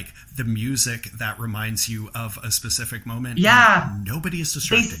like the music that reminds you of a specific moment. Yeah. And nobody is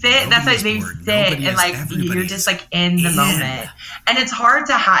distracted. They sit. That's like they sit and like you're just like in the moment. And it's hard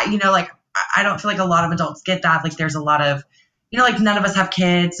to have, you know, like I don't feel like a lot of adults get that. Like there's a lot of, you know, like none of us have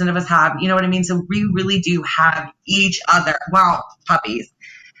kids. None of us have, you know what I mean? So we really do have each other. Wow, puppies.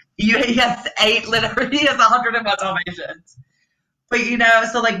 He has 8 literally. He has 101 Dalmatians. But, you know,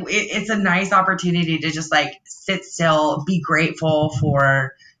 so, like, it's a nice opportunity to just, like, sit still, be grateful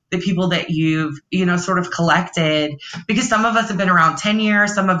for the people that you've, you know, sort of collected. Because some of us have been around 10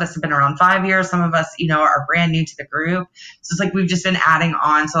 years. Some of us have been around 5 years. Some of us, you know, are brand new to the group. So it's like we've just been adding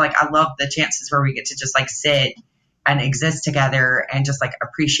on. So, like, I love the chances where we get to just, like, sit and exist together and just, like,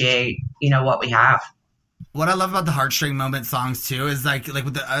 appreciate, you know, what we have. What I love about the heartstring moment songs too is like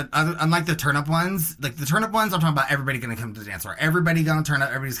with the unlike the turn up ones, like the turn up ones, I'm talking about everybody gonna come to the dance floor, everybody gonna turn up,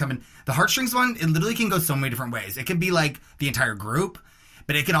 everybody's coming. The heartstrings one, it literally can go so many different ways. It could be like the entire group,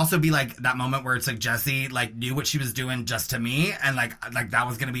 but it can also be like that moment where it's like Jessie like knew what she was doing just to me, and like that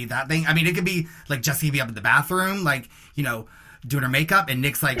was gonna be that thing. I mean, it could be like Jessie be up in the bathroom, like you know, doing her makeup, and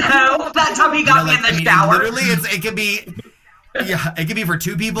Nick's like, oh, that time he got me in the shower. Literally, it could be. Yeah, it could be for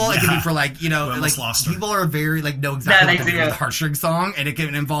 2 people. It could be for like, you know, like people are very like know exactly what to do with the heartstring song, and it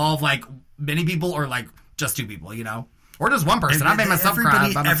can involve like many people or like just 2 people, you know, or just one person. I made myself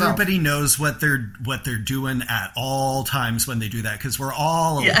cry by myself. Everybody knows what they're doing at all times when they do that because we're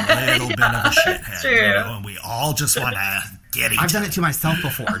all a little bit of a shithead, you know, and we all just want to Get it. I've done it to myself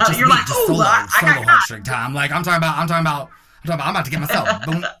before. Just You're me, like, just "Ooh, solo I got heartstring time. Like I'm about to get myself.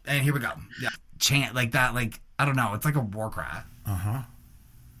 Boom, and here we go. Yeah. Chant like that. Like I don't know. It's like a war cry.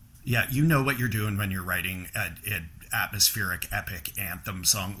 Yeah, you know what you're doing when you're writing an atmospheric, epic anthem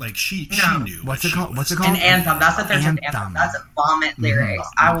song. Like she knew. What's it called? What's it called? An anthem. That's a third shift anthem. That's a vomit lyrics.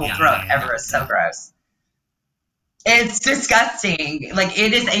 I will throw up ever. It's so gross. It's disgusting. Like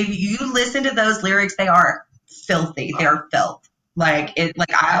it is you listen to those lyrics, they are filthy. They are filth. Like it.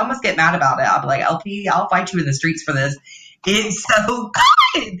 Like I almost get mad about it. I'll be like, LP, I'll fight you in the streets for this. It's so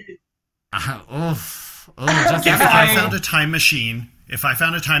good. If I found a time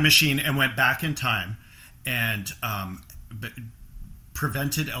machine, and went back in time and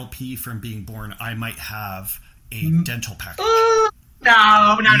prevented LP from being born, I might have a dental package.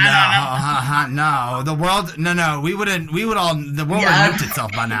 No. The world, we would all, the world would have nuked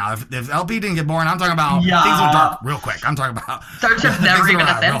itself by now. If LP didn't get born, I'm talking about things were dark real quick. I'm talking about third shift never even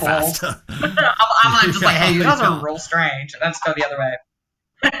assembled. I'm like, just like, hey, you guys are real strange. Let's go the other way.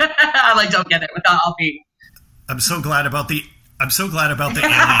 I like don't get it without LP. I'm so glad about the alien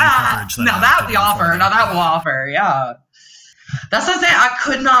coverage. That will offer. Yeah. That's what I'm saying. I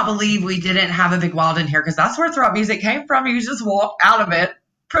could not believe we didn't have a big wild in here because that's where throat music came from. You just walk out of it.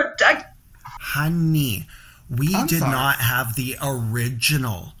 Honey, we did not have the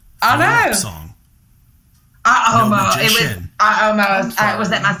original song. It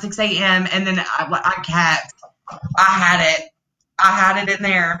was at my 6 a.m. and then I had it in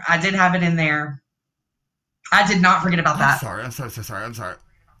there. I did have it in there. I did not forget about that. I'm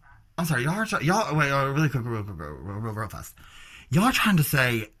sorry. Y'all wait, really quick, real fast. Y'all are trying to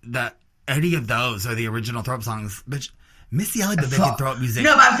say that any of those are the original throw up songs, but Missy Elliott been making throw up music.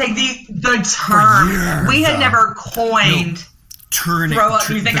 No, but I'm saying the term. We had never coined throw up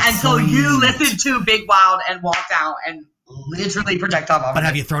music until you listened to Big Wild and walked out and literally projectile vomited. But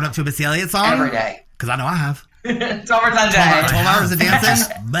have you thrown up to a Missy Elliott song? Every day. Because I know I have. 12 hours a day. 12 hours of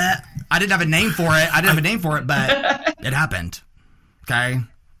dancing, but I didn't have a name for it. But it happened. Okay?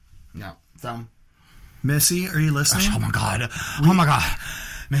 No. So, Missy, are you listening? Oh my god,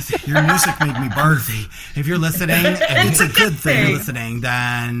 Missy, your music made me barf. If you're listening, it's a good thing. If you're listening,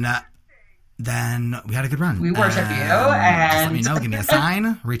 then we had a good run. We worship you, and just let me know. Give me a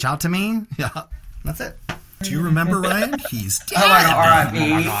sign. Reach out to me. Yeah, that's it. Do you remember Ryan? He's dead. Oh my god, oh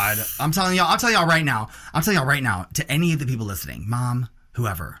my god. I'm telling y'all right now. To any of the people listening, mom,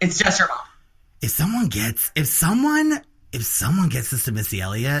 whoever. It's just your mom. If someone gets this to Missy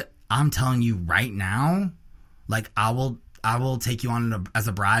Elliott, I'm telling you right now, like I will take you on as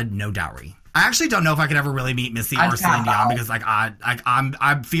a bride, no dowry. I actually don't know if I could ever really meet Missy or Celine Dion because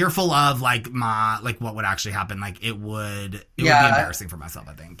I'm fearful of like what would actually happen. Like it would be embarrassing for myself,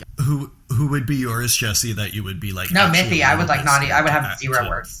 I think. Who would be yours, Jesse, that you would be like? No, Missy. I would like not. I would have zero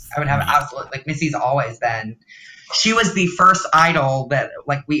words. I would have absolutely like Missy's always been. She was the first idol that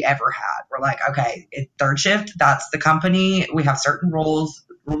like we ever had. We're like, okay, third shift. That's the company. We have certain rules.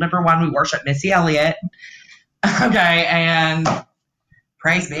 Rule number 1, we worship Missy Elliott. Okay, and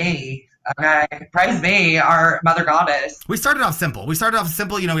praise be. Okay, praise be, our mother goddess. We started off simple. We had a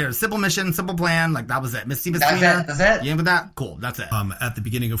simple mission, simple plan. Like that was it. Missy. That's it. You in with that? Cool. That's it. At the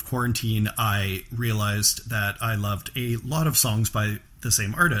beginning of quarantine, I realized that I loved a lot of songs by the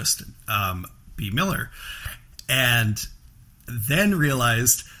same artist, B. Miller. And then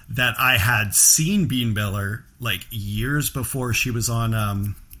realized that I had seen Bean Miller like years before she was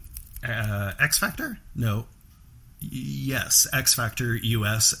on X Factor? No. Yes, X Factor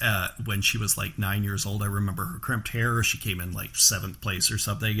US when she was like 9 years old. I remember her crimped hair. She came in like 7th place or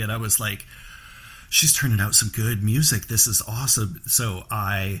something. And I was like, she's turning out some good music. This is awesome. So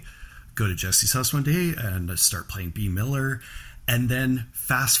I go to Jesse's house one day and I start playing B. Miller. And then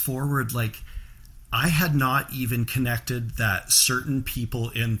fast forward, like, I had not even connected that certain people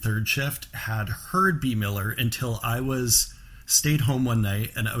in third shift had heard B. Miller until I stayed home one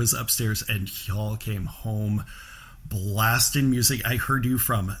night and I was upstairs and y'all came home blasting music. I heard you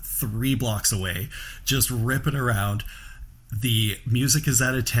from 3 blocks away, just ripping around. The music is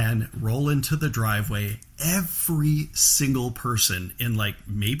at a 10, roll into the driveway. Every single person in like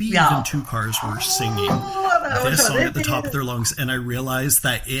maybe even 2 cars were singing this song at the top of their lungs. And I realized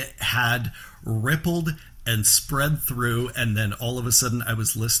that it had rippled and spread through, and then all of a sudden I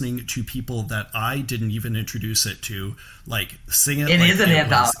was listening to people that I didn't even introduce it to, like, sing it. It like is an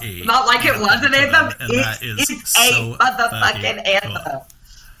anthem. Not like it was an anthem. It's so a motherfucking anthem.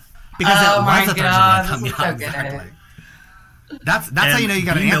 Because it was a third anthem. Yeah, exactly. That's how you know you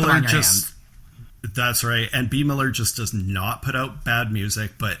got an anthem on your hands. That's right. And B. Miller just does not put out bad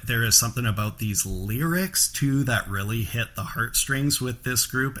music, but there is something about these lyrics, too, that really hit the heartstrings with this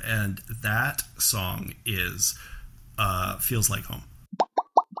group. And that song is Feels Like Home.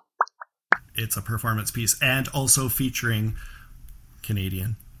 It's a performance piece, and also featuring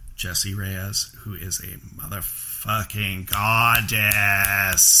Canadian Jessie Reyez, who is a motherfucking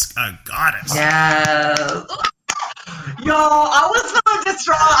goddess. A goddess. Yes. Yo, I was so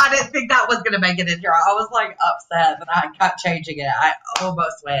distraught. I didn't think that was going to make it in here. I was like upset, but I kept changing it. I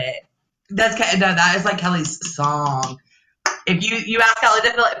almost went. That is like Kelly's song. If you ask Kelly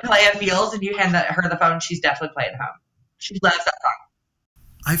to play a Feels and you hand her the phone, she's definitely playing home. She loves that song.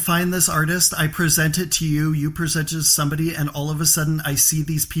 I find this artist, I present it to you, you present it to somebody, and all of a sudden I see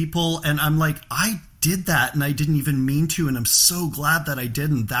these people and I'm like, I did that and I didn't even mean to, and I'm so glad that I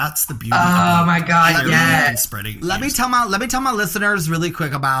didn't. That's the beauty. Oh my God, yes. Spreading. Let me tell my listeners really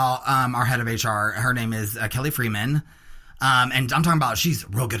quick about our head of HR. Her name is Kelly Freeman. And I'm talking about, she's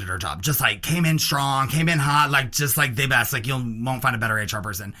real good at her job. Just like came in strong, came in hot, like just like the best. Like you won't find a better HR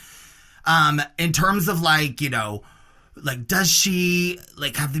person. In terms of like, you know, like, does she,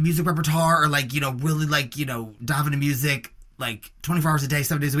 like, have the music repertoire or, like, you know, really, like, you know, dive into music, like, 24 hours a day,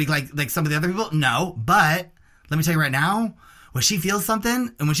 7 days a week, like some of the other people? No. But let me tell you right now, when she feels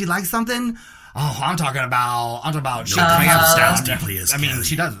something and when she likes something, I'm talking about she definitely is. I mean,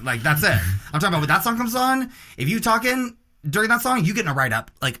 she does. Like, that's it. I'm talking about when that song comes on, if you talking during that song, you getting a write-up,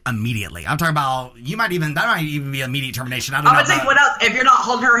 like, immediately. I'm talking about, that might even be immediate termination. I don't know. I'm going to tell you what else. If you're not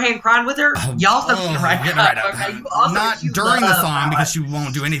holding her hand crying with her, you also get a write-up. Okay? You also not during the song, because she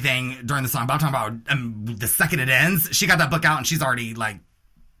won't do anything during the song, but I'm talking about the second it ends, she got that book out and she's already, like,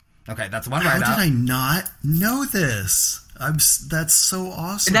 okay, that's one write-up. How did I not know this? That's so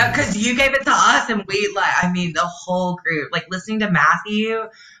awesome. Because you gave it to us, and we, like, I mean, the whole group, like, listening to Matthew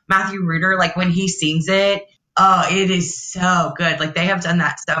Reuter, like, when he sings it, oh, it is so good. Like, they have done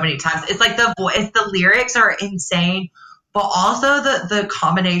that so many times. It's like the lyrics are insane, but also the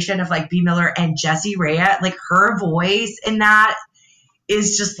combination of like B. Miller and Jessie Reyez, like her voice in that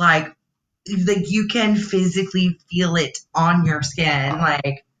is just like you can physically feel it on your skin.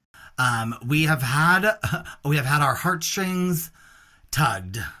 Like, we have had our heartstrings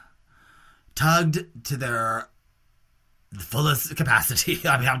tugged to their fullest capacity.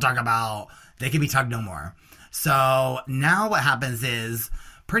 I mean, I'm talking about they can be tugged no more. So now what happens is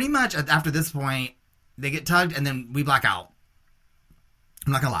pretty much after this point, they get tugged and then we black out.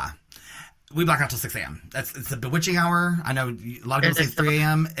 I'm not going to lie. We black out till 6 a.m. It's a bewitching hour. I know a lot of people say 3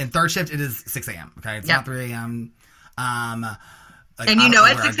 a.m. In third shift, it is 6 a.m. Okay. It's not 3 a.m. Like, and you know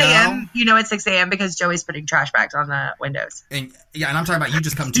it's 6 a.m. You know it's 6 a.m. because Joey's putting trash bags on the windows. And I'm talking about you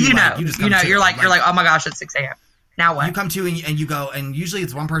just come to. You're like, oh my gosh, it's 6 a.m. Now what? You come to and you go, and usually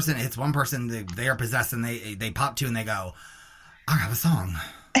it's one person. They are possessed, and they pop to and they go, I have a song.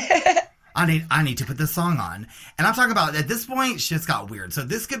 I need to put this song on. And I'm talking about at this point, shit's got weird. So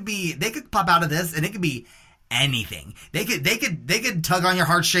this could be, they could pop out of this, and it could be anything. They could tug on your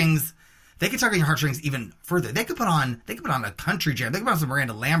heartstrings. They could tug on your heartstrings even further. They could put on a country jam. They could put on some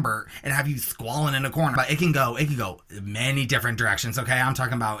Miranda Lambert and have you squalling in a corner. But it can go many different directions. Okay, I'm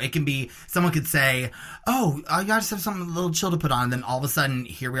talking about it can be. Someone could say, "Oh, I just have something a little chill to put on." And then all of a sudden,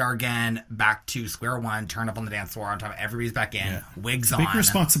 here we are again, back to square one. Turn up on the dance floor. On top, everybody's back in, wigs on. Big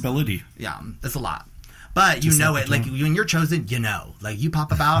responsibility. Yeah, it's a lot. But you know it, like when you're chosen, you know, like you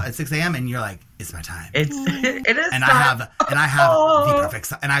pop about at 6 a.m. and you're like, it's my time. It is. And I have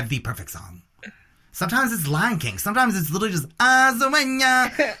the perfect song. Sometimes it's Lion King. Sometimes it's literally just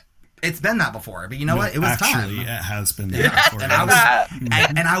Azumanya. It's been that before, but you know what? It was time. Actually, it has been that before.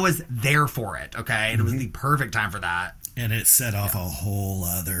 And I was there for it. Okay, and it was the perfect time for that. And it set off a whole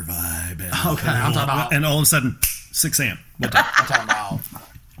other vibe. Okay, I'm talking about. And all of a sudden, 6 a.m. I'm talking about.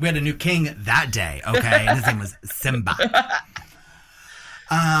 We had a new king that day, okay? And his name was Simba. Okay,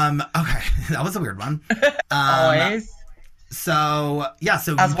 that was a weird one. Always. So, yeah,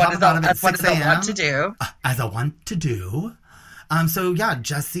 so as you pop out of it at 6 a.m. want to do. As a want to do. So, yeah,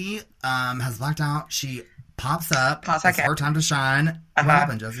 Jessie has blacked out. She pops up. It's her time to shine. What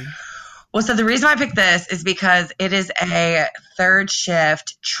happened, Jessie? Well, so the reason I picked this is because it is a third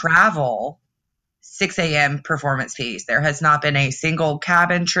shift travel 6 a.m. performance piece. There has not been a single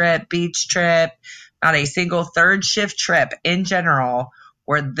cabin trip, beach trip, not a single third shift trip in general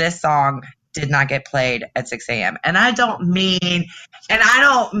where this song did not get played at 6 a.m. And I don't mean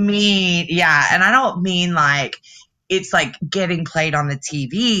like it's like getting played on the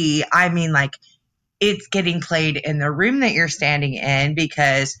TV. I mean like it's getting played in the room that you're standing in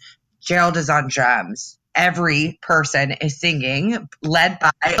because Gerald is on drums. every person is singing, led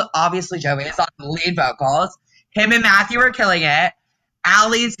by, obviously, Joey is on the lead vocals. Him and Matthew are killing it.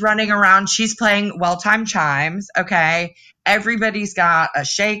 Allie's running around. She's playing well-timed chimes, okay? Everybody's got a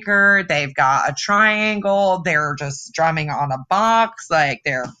shaker. They've got a triangle. They're just drumming on a box. Like,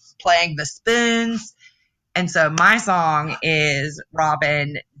 they're playing the spoons. And so my song is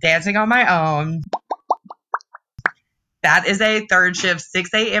Robin, Dancing on My Own. That is a third shift,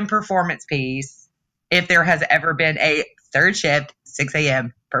 6 a.m. performance piece. If there has ever been a third shift, 6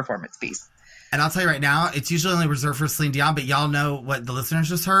 a.m. performance piece. And I'll tell you right now, it's usually only reserved for Celine Dion, but y'all know what the listeners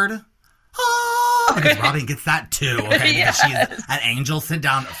just heard? Oh, because Robin gets that too, okay? Yes. Because she's an angel sent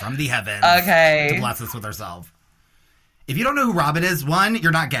down from the heavens to bless us with herself. If you don't know who Robin is, 1,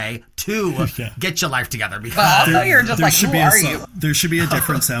 you're not gay. 2, get your life together. Because also, you're just like, who are you? There should be a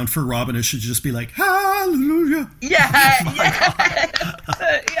different sound for Robin. It should just be like, hallelujah. Yeah,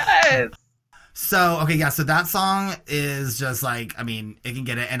 yes. So, okay, yeah, so that song is just like, I mean, it can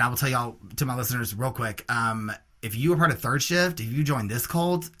get it. And I will tell y'all, to my listeners real quick, if you are part of Third Shift, if you join this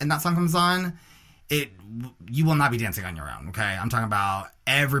cult and that song comes on, you will not be dancing on your own, okay? I'm talking about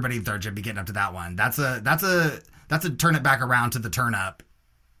everybody in Third Shift be getting up to that one. That's a turn it back around to the turn up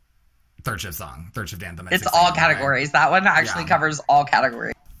Third Shift song, Third Shift anthem. It's all categories. Right? That one actually covers all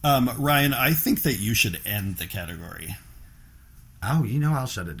categories. Ryan, I think that you should end the category. Oh, you know I'll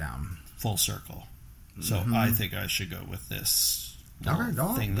shut it down. Full circle. So I think I should go with this. Okay, go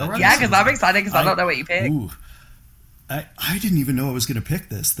on. Yeah, because I'm excited because I don't know what you picked. Ooh, I didn't even know I was going to pick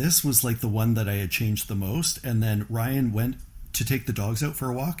this. This was like the one that I had changed the most. And then Ryan went to take the dogs out for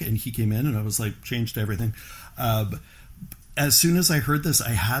a walk and he came in and I was like, changed everything. As soon as I heard this,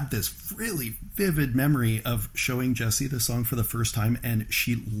 I had this really vivid memory of showing Jessie the song for the first time and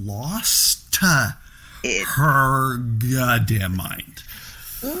she lost her goddamn mind.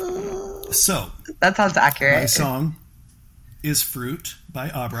 So that sounds accurate. My song is Fruit by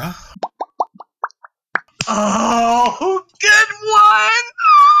Abra. Oh, good one.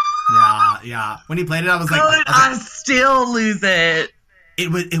 Yeah. When he played it, I was like, I still lose it.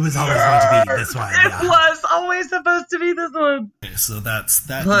 It was always going to be this one. It was always supposed to be this one. Okay, so that's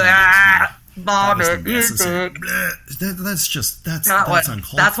that. Vomit music. That's uncalled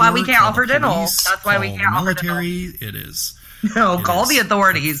for. That's why we can't offer dental. That's why we can't offer military. It is. No, call the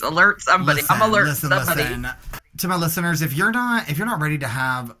authorities. Alert somebody. I'm alerting somebody. Listen. To my listeners, if you're not ready to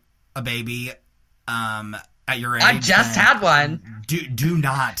have a baby, at your age, I just had one. Do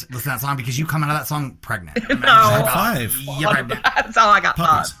not listen to that song because you come out of that song pregnant. No, 5. You're pregnant. That's all I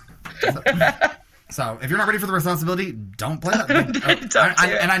got. So if you're not ready for the responsibility, don't play that.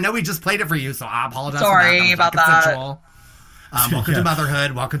 And I know we just played it for you, so I apologize. Sorry about that. Welcome to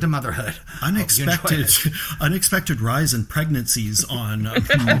motherhood. Welcome to motherhood. Unexpected rise in pregnancies on May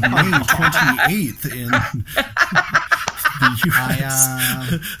 28th in the U.S.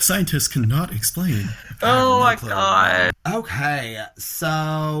 Scientists cannot explain. Oh my God. Okay,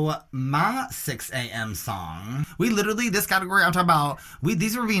 so my 6 a.m. song. We literally, this category I'm talking about,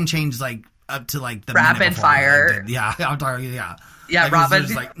 these were being changed like up to like the rapid fire. Yeah, I'm talking. Yeah, like,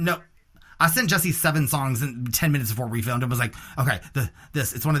 Robin. Like no. I sent Jessie 7 songs in 10 minutes before we filmed and was like, okay,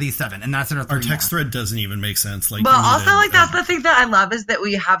 it's one of these 7. And then I sent her 3 Our text thread doesn't even make sense. Like, but also, like, that's the thing that I love is that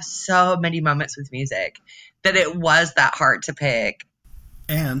we have so many moments with music that it was that hard to pick.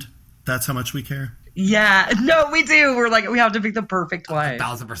 And that's how much we care. Yeah. No, we do. We're like, we have to pick the perfect one.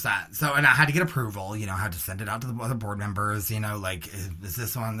 1,000%. So, and I had to get approval, I had to send it out to the other board members, like, is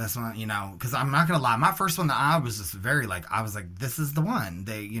this one, because I'm not going to lie. My first one that I was just very I was like, this is the one.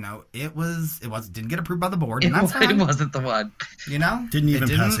 They, didn't get approved by the board. And that's fine. It wasn't the one. Didn't even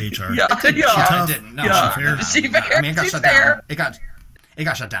pass HR. Yeah. It didn't. No, she fair. I mean, it got shut down. It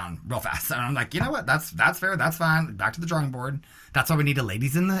got shut down real fast. And I'm like, you know what? That's fair. That's fine. Back to the drawing board. That's why we need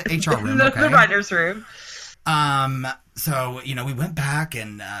ladies in the HR room. Okay? The writer's room. So, we went back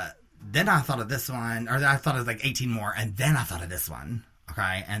and then I thought of this one, or I thought of like 18 more, and then I thought of this one.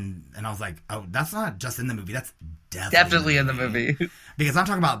 Okay. And I was like, oh, that's not just in the movie. That's definitely in the movie. Because I'm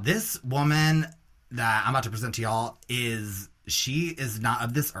talking about this woman that I'm about to present to y'all she is not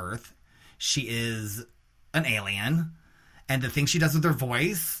of this earth. She is an alien. And the things she does with her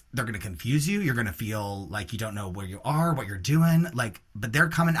voice, they're going to confuse you. You're going to feel like you don't know where you are, what you're doing. But they're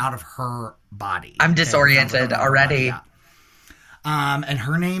coming out of her body. I'm disoriented already. Yeah. And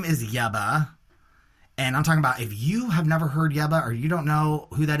her name is Yebba. And I'm talking about, if you have never heard Yebba or you don't know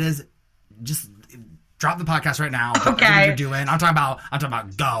who that is, just drop the podcast right now. Okay. What you're doing. I'm talking about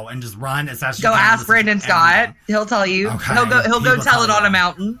go and just run as fast as you can. Go ask Brandon Scott. He'll tell you. Okay. He'll go tell it on a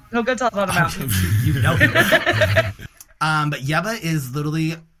mountain. He'll go tell it on a mountain. You know. But Yebba is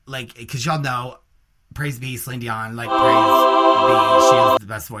literally because y'all know praise be Celine Dion. Like, praise be. She has the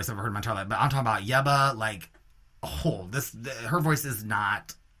best voice I've ever heard in my entire life. But I'm talking about Yebba. Like, her voice is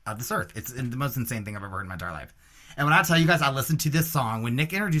not of this earth. It's the most insane thing I've ever heard in my entire life. And when I tell you guys, I listened to this song. When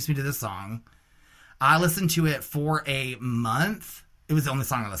Nick introduced me to this song, I listened to it for a month. It was the only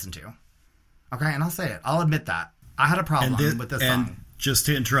song I listened to. Okay, and I'll say it. I'll admit that. I had a problem with this song. And just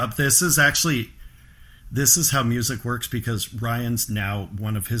to interrupt, this is how music works, because Ryan's now,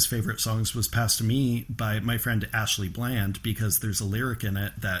 one of his favorite songs was passed to me by my friend Ashley Bland, because there's a lyric in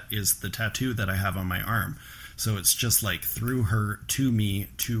it that is the tattoo that I have on my arm. So it's just like through her to me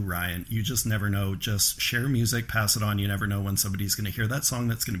to Ryan. You just never know. Just share music, pass it on. You never know when somebody's going to hear that song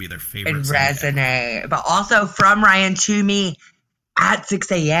that's going to be their favorite and song resonate. ever. But also from Ryan to me at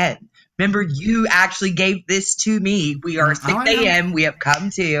 6 a.m. Remember, you actually gave this to me. We are 6 a.m. We have come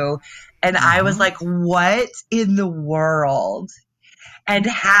to. And I was like, what in the world? And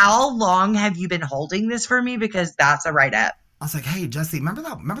how long have you been holding this for me? Because that's a write-up. I was like, hey, Jesse, remember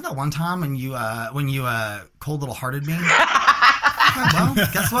that one time when you cold little hearted me? Well,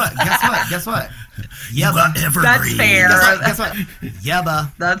 guess what? Yebba evergreen. That's fair. Guess what?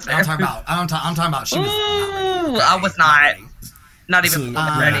 Yebba. That's fair. I'm talking about she was not ready. I was not. Not even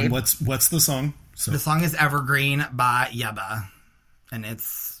ready. What's the song? The song is Evergreen by Yebba. And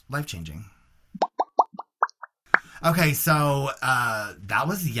it's life-changing. Okay, so that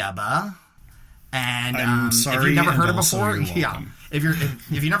was Yebba. And I'm sorry, if you've never heard it also before, you're welcome. if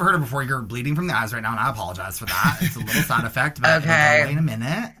you've never heard it before, you're bleeding from the eyes right now, and I apologize for that. It's a little side effect, but okay. It'll go away in a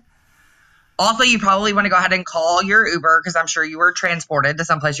minute. Also, you probably want to go ahead and call your Uber, because I'm sure you were transported to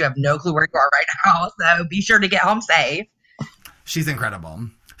someplace you have no clue where you are right now. So be sure to get home safe. She's incredible.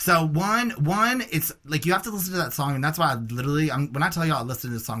 So one, it's like you have to listen to that song, and that's why when I tell you I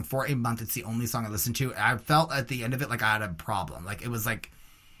listened to this song for a month, it's the only song I listened to. I felt at the end of it like I had a problem. Like it was like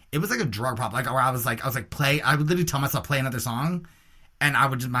a drug problem. Like where I was like play. I would literally tell myself play another song, and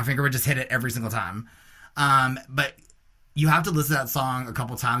my finger would just hit it every single time. But you have to listen to that song a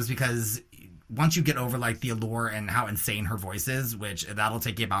couple times, because once you get over like the allure and how insane her voice is, which that'll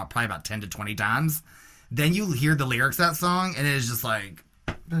take you probably about 10 to 20 times, then you hear the lyrics of that song, and it is just like,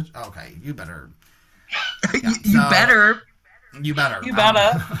 okay, you better. Yeah, You better.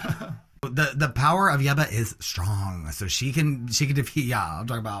 The power of Yebba is strong, so she can defeat. Yeah, I'm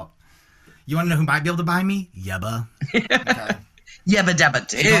talking about. You want to know who might be able to buy me? Yebba. Okay. Yebba Debba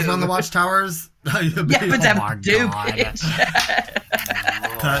too. You guys on the Watchtowers? Yebba Debba too.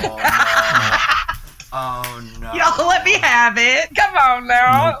 Oh no! Y'all let me have it. Come on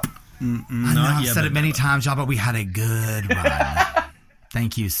now. I know I've said it many times, y'all, but we had a good run.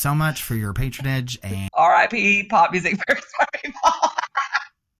 Thank you so much for your patronage, and R.I.P. pop music for smart people.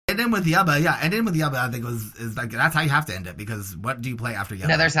 End in with Yebba, yeah. End in with Yebba, I think is like that's how you have to end it, because what do you play after Yebba?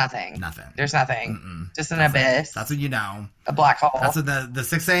 No, there's nothing. Nothing. There's nothing. Just an abyss. That's what you know. A black hole. That's what the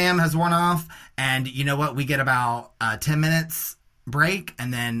 6 a.m. has worn off, and you know what? We get about 10 minutes break,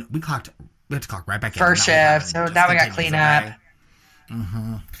 and then we have to clock right back in. First shift, so now we got cleanup. Okay?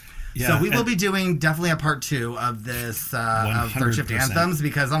 Mm-hmm. Yeah, so we will be doing definitely a part 2 of this of Third Shift Anthems,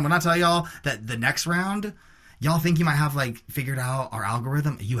 because when I tell y'all that the next round, y'all think you might have like figured out our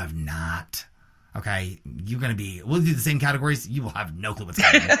algorithm. You have not. Okay, we'll do the same categories. You will have no clue what's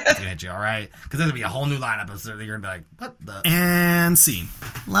going to hit you. All right, because there's gonna be a whole new lineup of stuff. You're gonna be like, what the? And scene.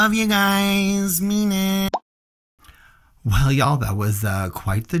 Love you guys. Mean it. Well, y'all, that was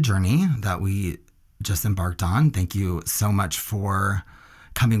quite the journey that we just embarked on. Thank you so much for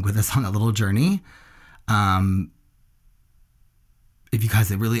coming with us on a little journey. If you guys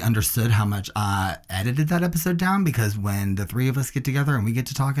had really understood how much I edited that episode down, because when the 3 of us get together and we get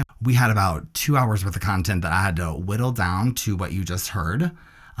to talking, we had about 2 hours worth of content that I had to whittle down to what you just heard.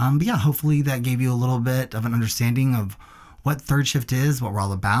 But yeah, hopefully that gave you a little bit of an understanding of what Third Shift is, what we're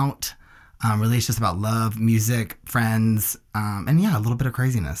all about. Really, it's just about love, music, friends, and yeah, a little bit of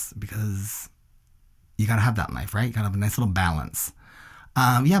craziness, because you got to have that in life, right? You got to have a nice little balance.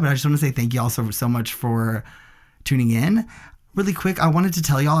 Yeah, but I just want to say thank you all so much for tuning in. Really quick, I wanted to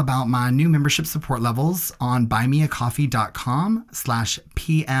tell y'all about my new membership support levels on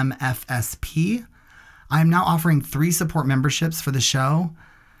buymeacoffee.com/PMFSP. I am now offering 3 support memberships for the show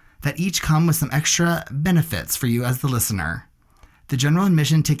that each come with some extra benefits for you as the listener. The general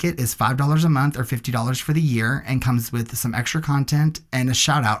admission ticket is $5 a month or $50 for the year, and comes with some extra content and a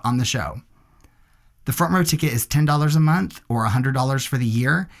shout out on the show. The front row ticket is $10 a month or $100 for the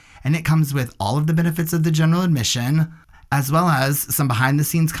year, and it comes with all of the benefits of the general admission, as well as some behind the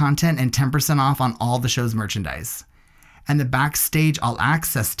scenes content and 10% off on all the show's merchandise. And the Backstage All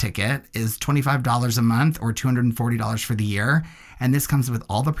Access ticket is $25 a month or $240 for the year. And this comes with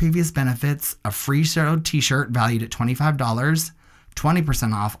all the previous benefits, a free show t-shirt valued at $25,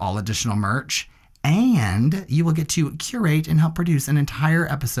 20% off all additional merch, and you will get to curate and help produce an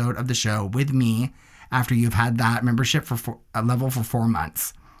entire episode of the show with me after you've had that membership for a level for 4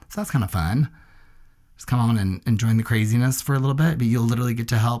 months. So that's kind of fun. Just come on and join the craziness for a little bit, but you'll literally get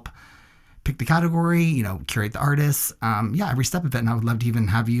to help pick the category, curate the artists. Every step of it. And I would love to even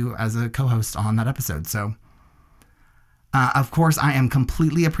have you as a co-host on that episode. So, of course, I am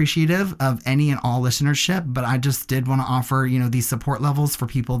completely appreciative of any and all listenership, but I just did want to offer, these support levels for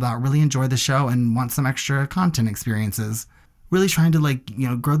people that really enjoy the show and want some extra content experiences. Really trying to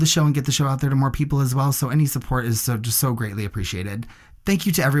grow the show and get the show out there to more people as well. So any support is so greatly appreciated. Thank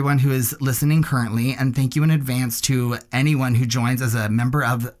you to everyone who is listening currently, and thank you in advance to anyone who joins as a member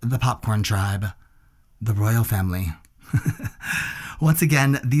of the Popcorn Tribe, the royal family. Once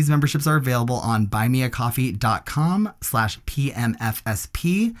again, these memberships are available on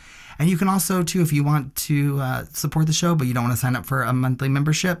buymeacoffee.com/PMFSP. And you can also, too, if you want to support the show, but you don't want to sign up for a monthly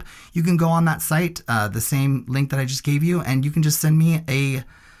membership, you can go on that site, the same link that I just gave you, and you can just send me a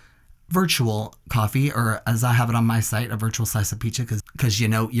virtual coffee, or as I have it on my site, a virtual slice of pizza, because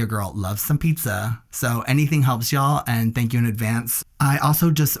your girl loves some pizza. So anything helps, y'all, and thank you in advance. I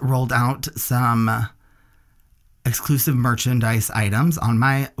also just rolled out some exclusive merchandise items on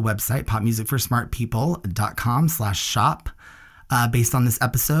my website, popmusicforsmartpeople.com/shop, based on this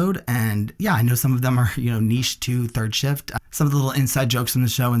episode. And yeah, I know some of them are, niche to Third Shift. Some of the little inside jokes from the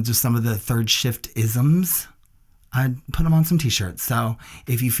show and just some of the Third Shift isms, I'd put them on some t-shirts. So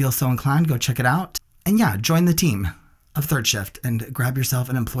if you feel so inclined, go check it out. And yeah, join the team of Third Shift and grab yourself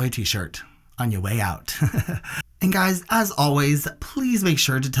an employee t-shirt on your way out. And guys, as always, please make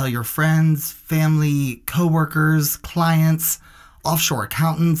sure to tell your friends, family, coworkers, clients, offshore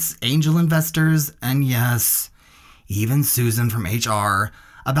accountants, angel investors, and yes, even Susan from HR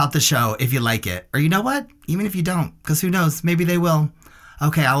about the show if you like it. Or you know what? Even if you don't, because who knows, maybe they will.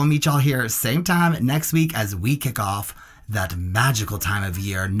 Okay, I will meet y'all here same time next week as we kick off that magical time of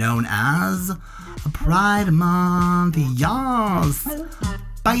year known as Pride Month. Yes.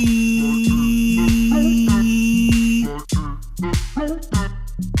 Bye.